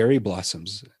of the cherry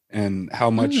blossoms and how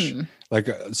much, like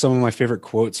some of my favorite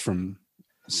quotes from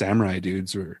samurai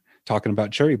dudes were talking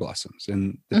about cherry blossoms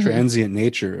and the transient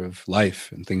nature of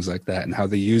life and things like that, and how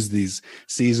they use these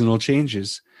seasonal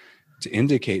changes to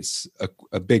indicate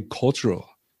a big cultural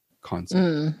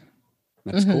concept.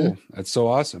 That's cool. That's so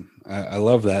awesome. I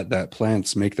love that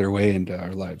plants make their way into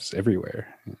our lives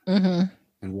everywhere. And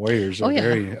warriors are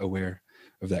very aware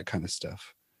of that kind of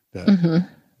stuff. The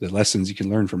lessons you can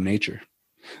learn from nature.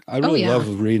 I really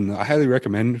love reading. I highly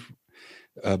recommend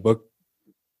a book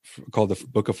called The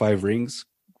Book of Five Rings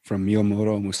from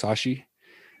Miyamoto Musashi.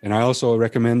 And I also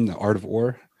recommend The Art of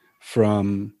War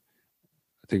from,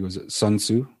 I think it was Sun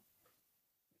Tzu.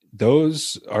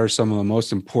 Those are some of the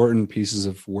most important pieces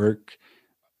of work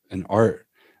and art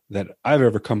that I've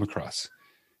ever come across.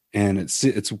 And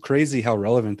it's crazy how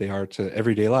relevant they are to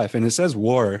everyday life. And it says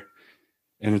war,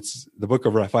 and it's the Book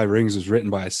of Five Rings was written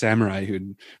by a samurai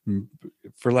who,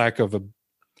 for lack of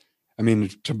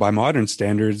by modern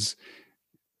standards,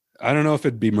 I don't know if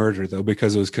it'd be murder though,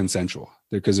 because it was consensual,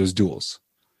 because it was duels.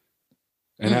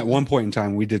 And at one point in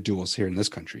time, we did duels here in this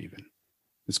country. Even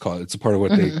it's a part of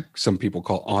what some people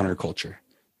call honor culture,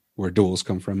 where duels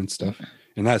come from and stuff.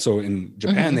 And so in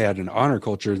Japan, they had an honor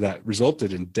culture that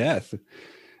resulted in death.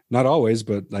 Not always,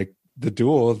 but like the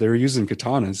duel, they were using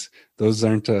katanas. Those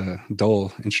aren't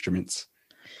dull instruments.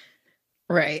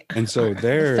 Right. And so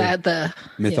their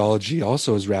mythology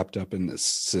also is wrapped up in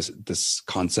this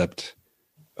concept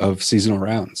of seasonal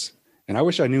rounds. And I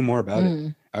wish I knew more about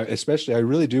it. I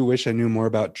really do wish I knew more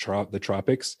about the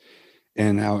tropics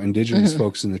and how indigenous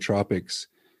folks in the tropics,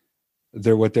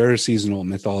 what their seasonal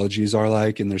mythologies are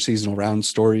like, and their seasonal round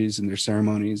stories and their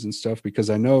ceremonies and stuff, because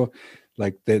I know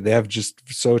like they have just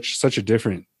such a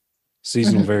different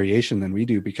seasonal variation than we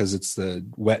do, because it's the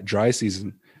wet, dry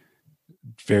season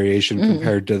variation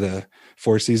compared to the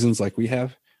 4 seasons like we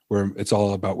have, where it's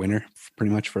all about winter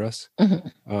pretty much for us.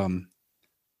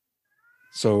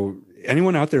 So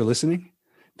anyone out there listening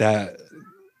that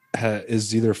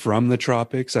is either from the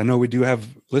tropics, I know we do have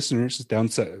listeners down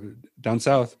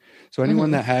south. So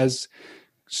anyone that has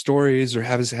stories or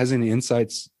has any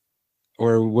insights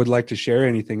or would like to share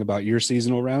anything about your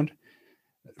seasonal round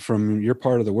from your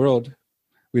part of the world,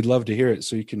 we'd love to hear it.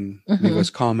 So you can leave us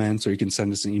comments, or you can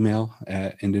send us an email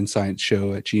at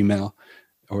indinscienceshow@gmail.com,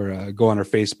 or go on our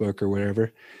Facebook or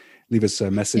wherever. Leave us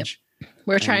a message. Yep.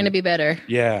 We're trying to be better.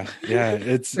 Yeah.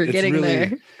 We're getting really,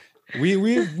 there. We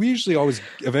usually always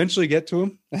eventually get to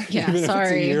them. Yeah, even sorry.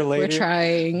 If it's a year later. We're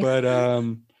trying. But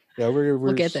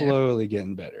we're slowly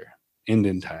getting better.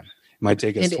 In time. It might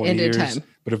take us 20 years, time.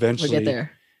 But eventually we'll get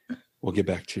there. We'll get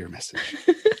back to your message.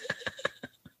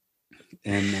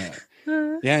 And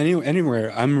anywhere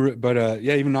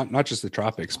even not just the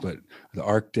tropics, but the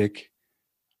Arctic,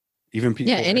 even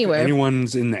people, anywhere.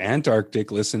 Anyone's in the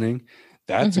Antarctic listening,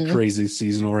 that's a crazy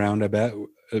seasonal round, I bet.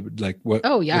 Like what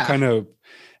kind of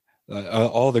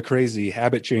all the crazy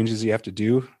habit changes you have to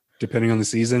do depending on the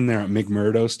season there at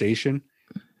McMurdo Station.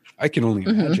 I can only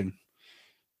imagine.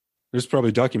 There's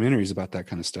probably documentaries about that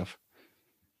kind of stuff.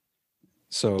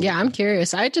 So yeah, I'm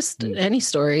curious. Any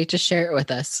story, just share it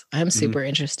with us. I'm super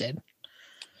interested.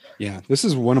 Yeah, this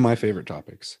is one of my favorite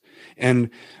topics. And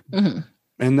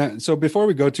so before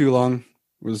we go too long,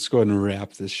 let's go ahead and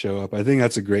wrap this show up. I think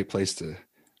that's a great place to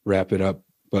wrap it up.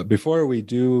 But before we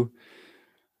do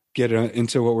get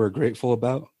into what we're grateful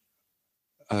about,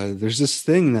 there's this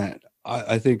thing that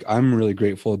I think I'm really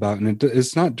grateful about, and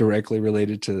it's not directly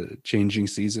related to changing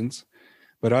seasons,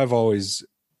 but I've always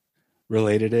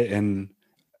related it, and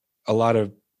a lot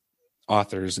of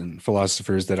authors and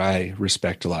philosophers that I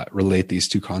respect a lot relate these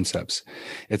two concepts.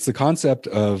 It's the concept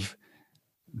of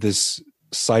this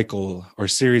cycle or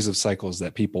series of cycles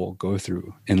that people go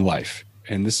through in life.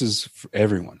 And this is for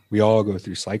everyone. We all go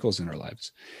through cycles in our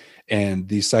lives. And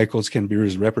these cycles can be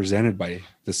represented by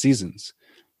the seasons.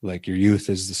 Like your youth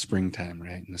is the springtime,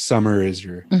 right? And the summer is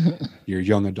your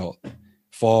young adult.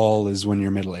 Fall is when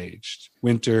you're middle-aged.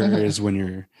 Winter is when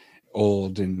you're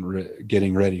old and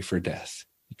getting ready for death.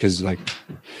 Because like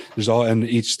there's all, and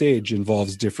each stage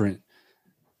involves different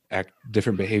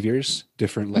behaviors,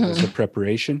 different levels of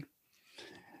preparation.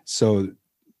 So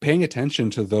paying attention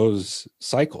to those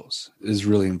cycles is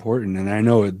really important. And I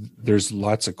know there's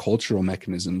lots of cultural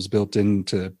mechanisms built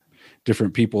into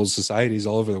different people's societies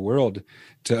all over the world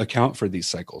to account for these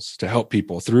cycles, to help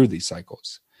people through these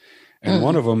cycles. And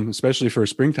one of them, especially for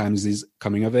springtime, is these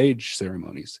coming of age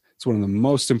ceremonies. It's one of the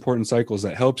most important cycles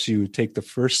that helps you take the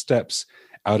first steps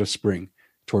out of spring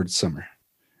towards summer.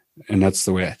 And that's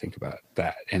the way I think about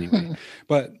that anyway.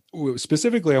 But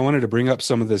specifically, I wanted to bring up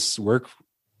some of this work.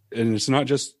 And it's not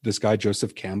just this guy,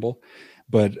 Joseph Campbell,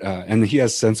 but, and he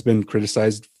has since been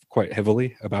criticized quite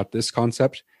heavily about this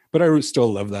concept, but I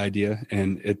still love the idea,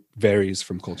 and it varies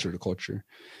from culture to culture.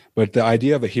 But the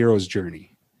idea of a hero's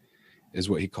journey is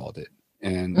what he called it.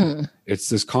 And it's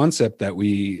this concept that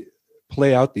we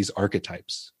play out these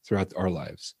archetypes throughout our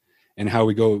lives, and how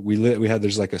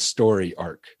there's like a story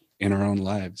arc in our own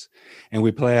lives, and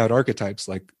we play out archetypes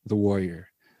like the warrior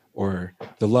or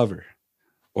the lover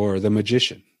or the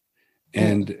magician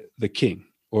and the king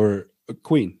or a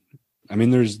queen. I mean,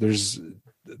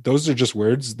 those are just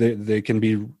words. They can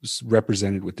be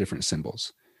represented with different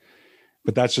symbols,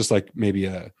 but that's just like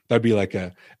that'd be like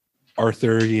a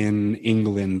Arthurian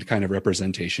England kind of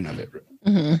representation of it.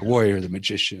 The warrior, the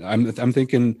magician. I'm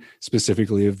thinking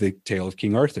specifically of the tale of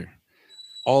King Arthur.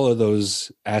 All of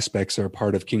those aspects are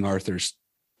part of King Arthur's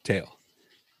tale.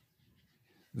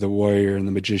 The warrior and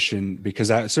the magician, because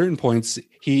at certain points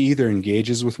he either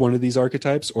engages with one of these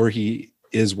archetypes or he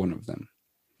is one of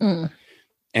them.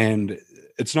 And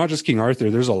it's not just King Arthur.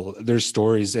 There's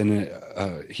stories, and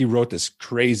he wrote this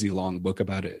crazy long book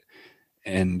about it,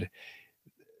 and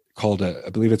I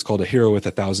believe it's called A Hero with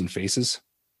a Thousand Faces.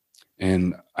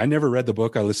 And I never read the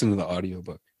book. I listened to the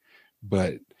audiobook,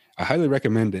 but I highly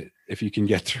recommend it if you can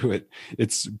get through it.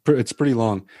 It's pretty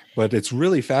long, but it's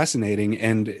really fascinating,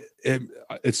 and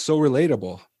it's so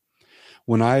relatable.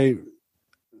 When I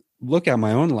look at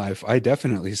my own life, I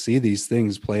definitely see these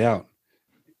things play out,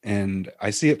 and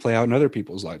I see it play out in other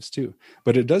people's lives too.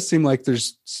 But it does seem like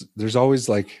there's always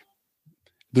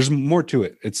there's more to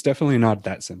it. It's definitely not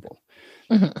that simple.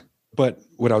 But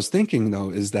what I was thinking,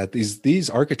 though, is that these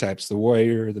archetypes, the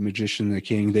warrior, the magician, the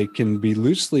king, they can be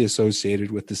loosely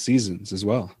associated with the seasons as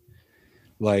well.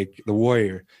 Like the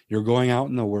warrior, you're going out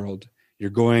in the world, you're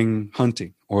going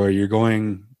hunting, or you're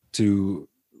going to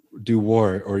do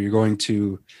war, or you're going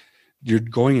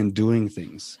and doing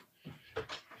things.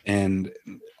 And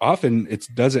often it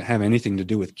doesn't have anything to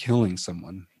do with killing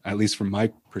someone, at least from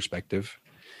my perspective,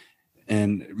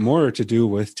 and more to do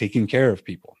with taking care of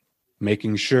people,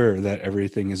 making sure that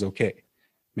everything is okay,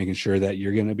 making sure that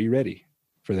you're going to be ready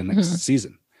for the next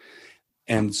season.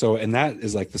 And that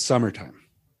is like the summertime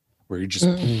where you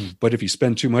just, but if you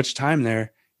spend too much time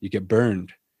there, you get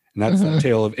burned. And that's the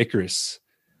tale of Icarus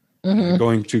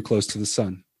going too close to the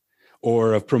sun,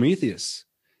 or of Prometheus.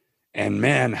 And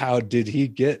man, how did he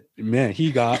get,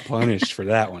 he got punished for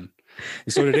that one.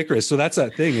 And so did Icarus. So that's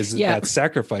that thing, is that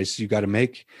sacrifice you got to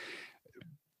make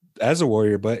as a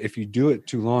warrior. But if you do it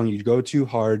too long, you go too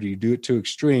hard, you do it too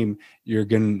extreme,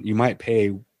 you might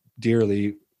pay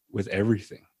dearly with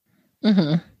everything.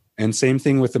 And same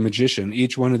thing with the magician.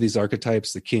 Each one of these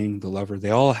archetypes, the king, the lover,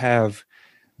 they all have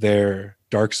their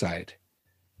dark side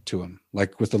to them.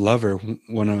 Like with the lover,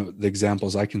 one of the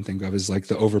examples I can think of is like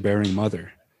the overbearing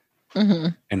mother,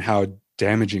 and how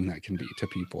damaging that can be to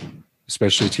people,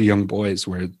 especially to young boys,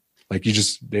 where like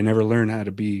they never learn how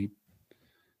to be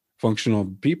functional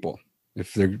people.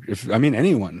 If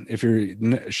anyone, if you're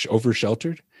over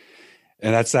sheltered,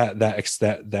 and that's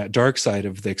that dark side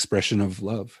of the expression of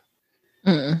love.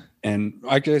 And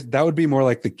I guess that would be more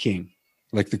like the king,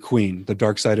 like the queen. The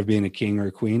dark side of being a king or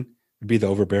a queen would be the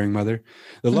overbearing mother.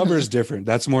 The lover is different.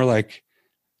 That's more like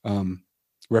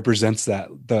represents that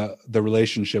the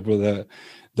relationship, or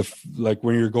like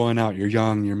when you're going out, you're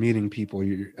young, you're meeting people,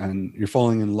 and you're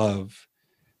falling in love.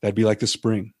 That'd be like the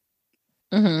spring.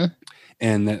 Mm-hmm.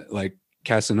 And that, like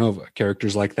Casanova,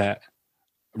 characters like that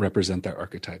represent that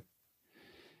archetype.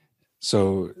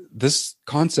 So this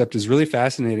concept is really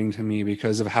fascinating to me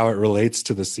because of how it relates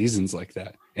to the seasons like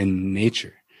that and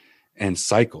nature and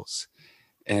cycles,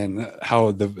 and how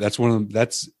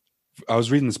I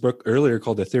was reading this book earlier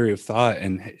called The Theory of Thought,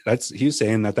 and he was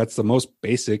saying that that's the most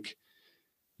basic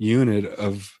unit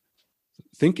of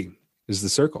thinking is the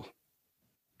circle.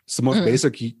 It's the most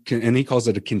basic, and he calls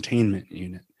it a containment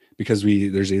unit because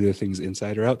there's either things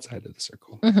inside or outside of the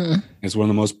circle. It's one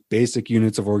of the most basic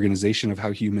units of organization of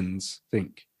how humans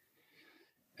think.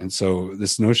 And so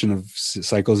this notion of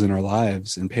cycles in our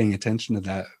lives and paying attention to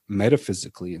that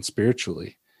metaphysically and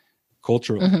spiritually,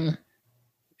 culturally,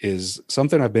 is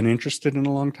something I've been interested in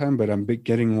a long time, but I'm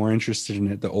getting more interested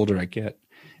in it the older I get.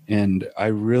 And I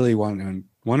really want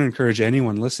to encourage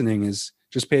anyone listening is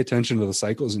just pay attention to the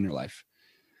cycles in your life.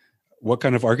 What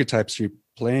kind of archetypes are you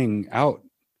playing out?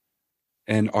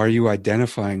 And are you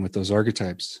identifying with those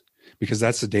archetypes? Because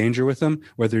that's the danger with them,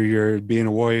 whether you're being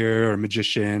a warrior or a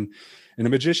magician. And a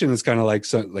magician is kind of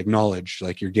like knowledge,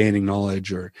 like you're gaining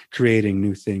knowledge or creating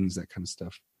new things, that kind of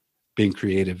stuff, being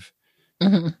creative.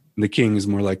 And the king is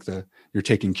more like you're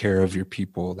taking care of your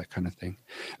people, that kind of thing.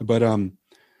 But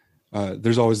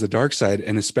there's always the dark side.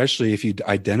 And especially if you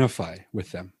identify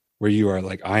with them, where you are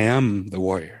like, I am the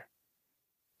warrior.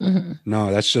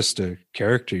 No, that's just a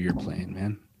character you're playing,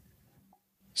 man.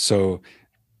 So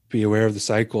be aware of the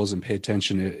cycles and pay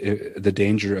attention to the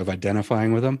danger of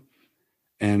identifying with them.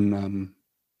 And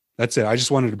that's it. I just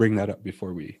wanted to bring that up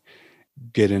before we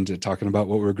get into talking about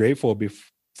what we're grateful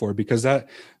for, because that,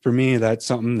 for me, that's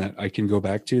something that I can go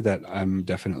back to that I'm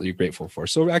definitely grateful for.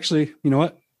 So actually, you know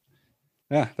what?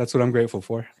 Yeah, that's what I'm grateful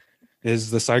for,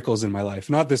 is the cycles in my life.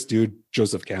 Not this dude,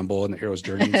 Joseph Campbell and the hero's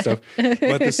journey and stuff,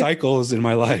 but the cycles in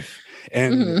my life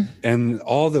and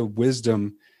all the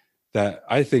wisdom that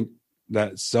I think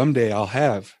that someday I'll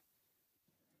have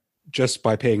just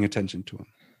by paying attention to them.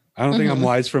 I don't think I'm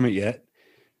wise from it yet,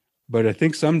 but I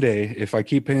think someday if I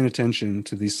keep paying attention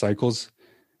to these cycles,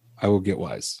 I will get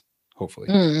wise, hopefully.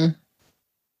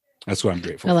 That's what I'm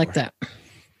grateful for. I like that.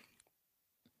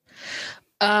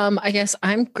 I guess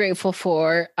I'm grateful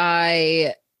for,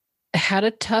 I had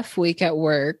a tough week at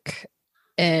work,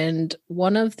 and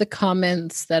one of the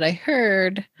comments that I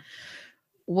heard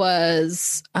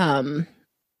was how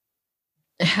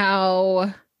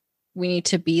we need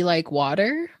to be like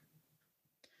water.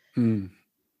 And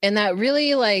that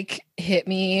really hit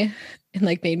me and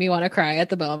made me want to cry at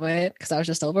the moment because I was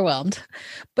just overwhelmed.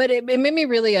 But it made me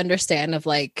really understand of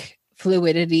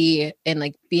fluidity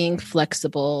and being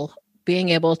flexible, being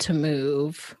able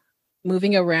to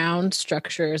moving around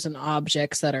structures and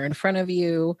objects that are in front of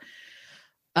you.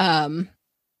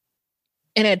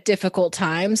 And at difficult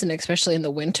times, and especially in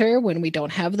the winter when we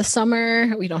don't have the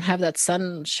summer, we don't have that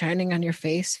sun shining on your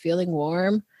face, feeling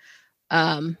warm.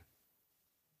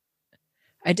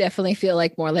 I definitely feel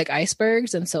more like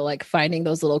icebergs. And so finding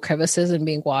those little crevices and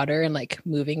being water and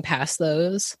moving past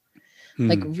those,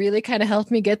 really kind of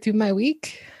helped me get through my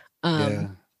week.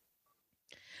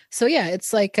 So yeah,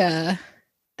 it's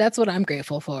that's what I'm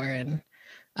grateful for. And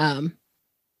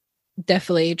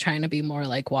definitely trying to be more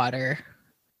like water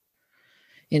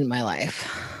in my life.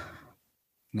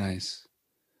 Nice.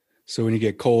 So when you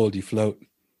get cold, you float.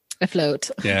 I float.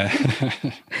 Yeah.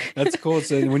 That's cool.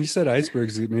 So when you said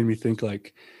icebergs, it made me think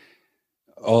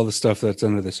all the stuff that's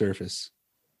under the surface.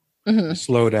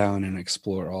 Slow down and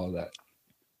explore all of that.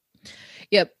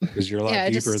 Yep. Because you're a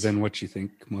lot deeper than what you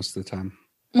think most of the time.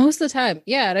 Most of the time.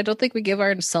 Yeah. And I don't think we give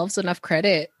ourselves enough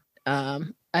credit.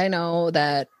 I know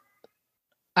that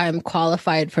I'm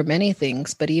qualified for many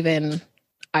things, but even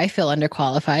I feel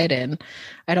underqualified, and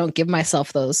I don't give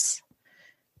myself those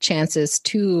chances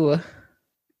to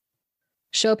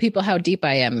show people how deep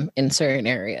I am in certain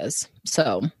areas.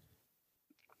 So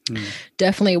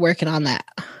definitely working on that.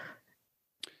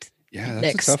 Yeah,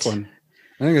 that's a tough one.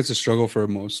 I think it's a struggle for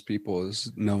most people, is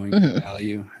knowing your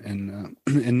value and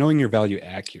knowing your value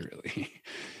accurately.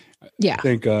 Yeah. I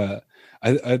think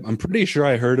I'm pretty sure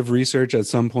I heard of research at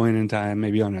some point in time,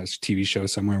 maybe on a TV show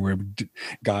somewhere, where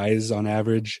guys on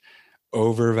average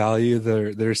overvalue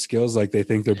their skills, they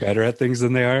think they're better at things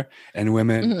than they are, and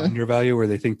women undervalue where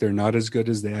they think they're not as good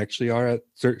as they actually are at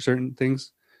certain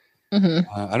things.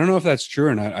 I don't know if that's true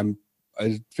or not.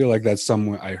 I feel like that's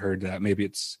somewhere I heard that. Maybe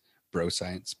it's bro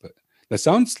science, but that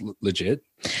sounds legit.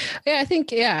 Yeah,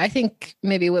 I think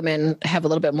maybe women have a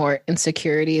little bit more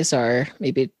insecurities, or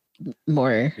maybe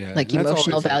more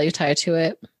emotional value tied to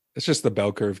it. it's just the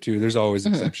bell curve too. There's always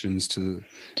exceptions to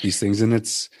these things, and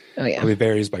it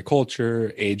varies by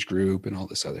culture, age group, and all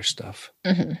this other stuff.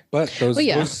 But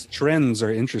those trends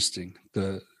are interesting.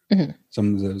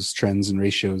 Some of those trends and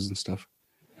ratios and stuff.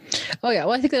 Oh yeah.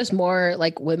 Well, I think there's more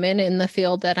like women in the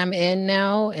field that I'm in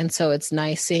now. And so it's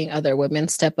nice seeing other women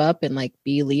step up and like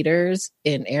be leaders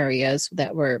in areas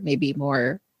that were maybe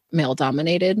more male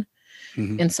dominated.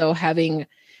 And so having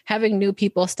new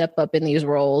people step up in these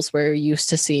roles, we're used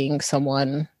to seeing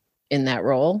someone in that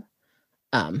role.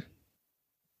 I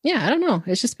don't know.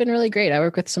 It's just been really great. I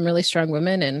work with some really strong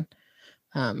women, and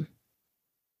I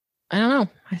don't know.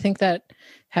 I think that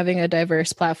having a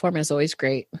diverse platform is always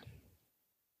great.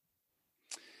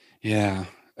 Yeah.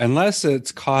 Unless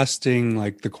it's costing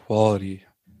like the quality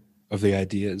of the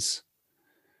ideas.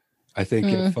 I think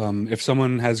if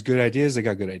someone has good ideas, they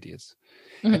got good ideas.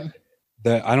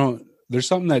 There's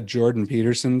something that Jordan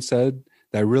Peterson said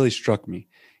that really struck me.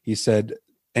 He said,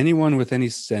 anyone with any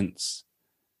sense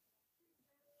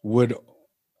would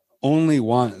only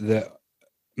want the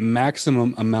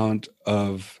maximum amount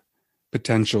of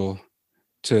potential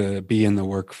to be in the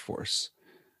workforce,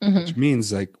 which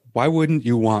means like, why wouldn't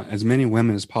you want as many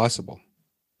women as possible?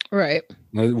 Right.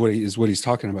 What he's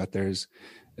talking about there is,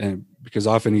 because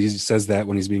often he says that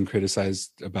when he's being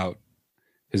criticized about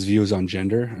his views on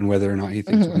gender and whether or not he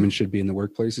thinks women should be in the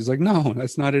workplace. He's like, no,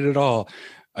 that's not it at all.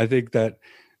 I think that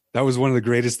was one of the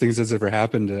greatest things that's ever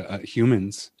happened to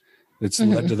humans. It's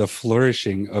led to the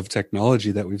flourishing of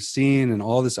technology that we've seen and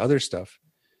all this other stuff,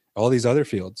 all these other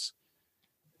fields.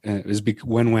 And it was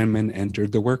when women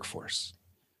entered the workforce.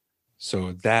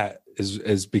 So that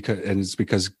is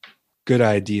because good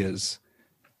ideas,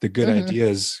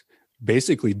 ideas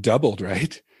basically doubled,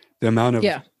 right? The amount of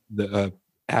the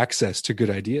access to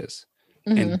good ideas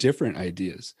and different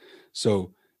ideas.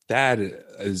 So that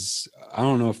is, I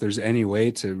don't know if there's any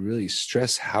way to really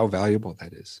stress how valuable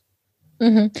that is.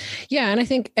 Yeah. And I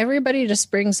think everybody just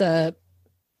brings a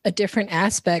different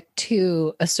aspect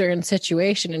to a certain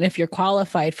situation. And if you're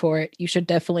qualified for it, you should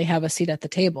definitely have a seat at the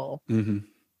table.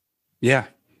 Yeah,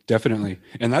 definitely.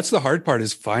 And that's the hard part,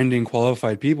 is finding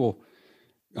qualified people.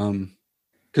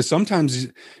 Because sometimes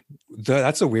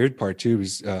that's a weird part too,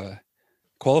 is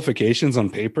qualifications on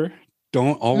paper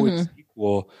don't always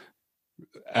equal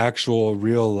actual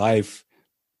real life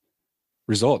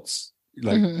results,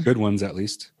 like good ones at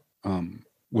least,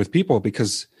 with people,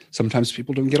 because sometimes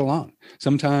people don't get along.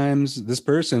 Sometimes this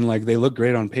person, like, they look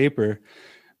great on paper,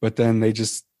 but then they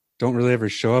just don't really ever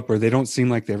show up, or they don't seem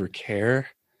like they ever care.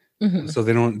 So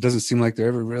it doesn't seem like they're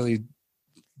ever really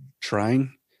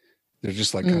trying. They're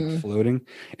just like kind of floating.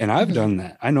 And I've done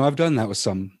that. I know I've done that with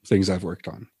some things I've worked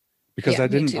on, because I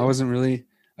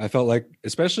felt like,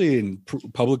 especially in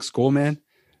public school, man,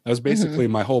 that was basically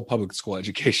my whole public school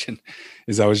education,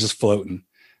 is I was just floating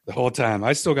the whole time.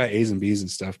 I still got A's and B's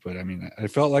and stuff, but I mean, I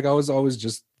felt like I was always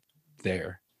just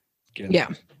there. Yeah.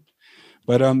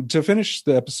 But to finish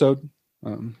the episode,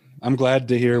 I'm glad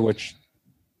to hear what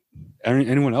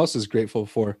anyone else is grateful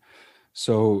for.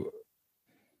 So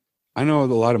I know a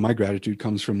lot of my gratitude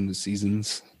comes from the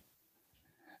seasons.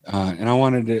 And I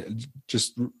wanted to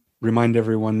just remind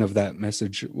everyone of that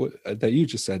message that you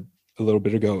just said a little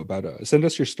bit ago about send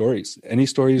us your stories. Any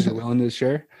stories you're willing to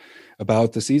share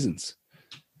about the seasons.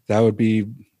 That would be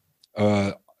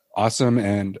awesome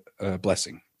and a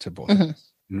blessing to both of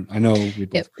us. And I know we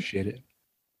both appreciate it.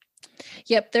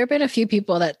 Yep. There have been a few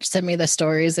people that send me the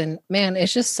stories, and man,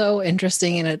 it's just so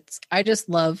interesting. And I just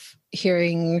love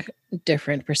hearing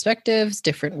different perspectives,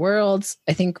 different worlds.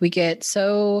 I think we get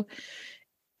so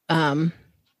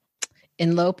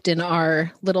enveloped in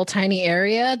our little tiny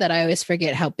area that I always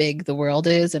forget how big the world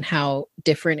is and how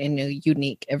different and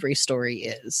unique every story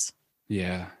is.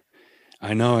 Yeah,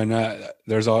 I know. And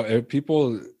there's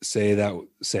people say that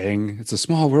saying, it's a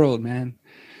small world, man.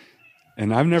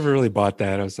 And I've never really bought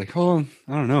that. I was like, oh,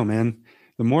 I don't know, man.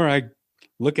 The more I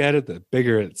look at it, the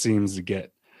bigger it seems to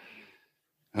get.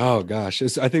 Oh gosh.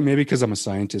 I think maybe because I'm a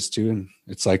scientist too. And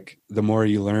it's like, the more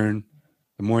you learn,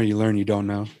 you don't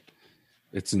know.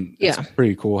 It's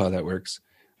pretty cool how that works.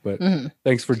 But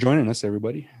thanks for joining us,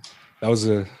 everybody. That was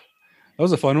a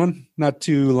fun one. Not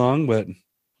too long, but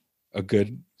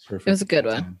perfect. It was a good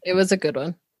one. It was a good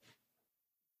one.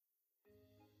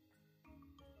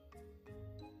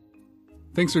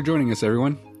 Thanks for joining us,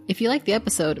 everyone. If you like the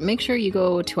episode, make sure you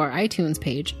go to our iTunes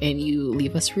page and you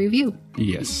leave us a review.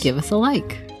 Yes. Give us a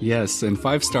like. Yes, and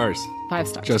 5 stars. 5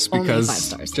 stars. Just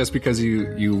because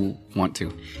you want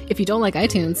to. If you don't like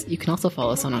iTunes, you can also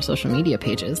follow us on our social media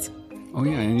pages. Oh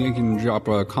yeah, and you can drop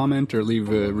a comment or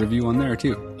leave a review on there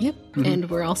too. Yep. And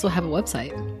we also have a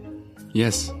website.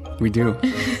 Yes. We do.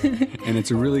 And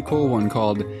it's a really cool one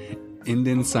called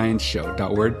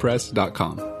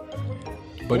indianscienceshow.wordpress.com.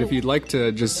 But if you'd like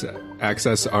to just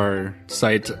access our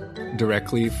site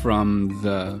directly from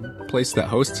the place that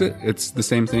hosts it, it's the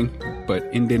same thing,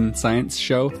 but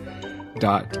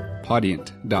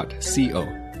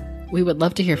indianscienceshow.podiant.co. We would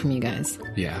love to hear from you guys.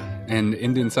 Yeah. And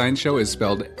Indian Science Show is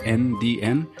spelled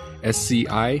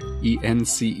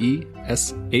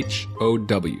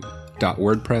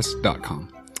NDNSCIENCESHOW.wordpress.com.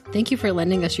 Thank you for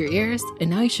lending us your ears, and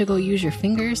now you should go use your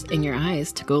fingers and your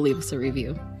eyes to go leave us a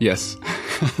review. Yes.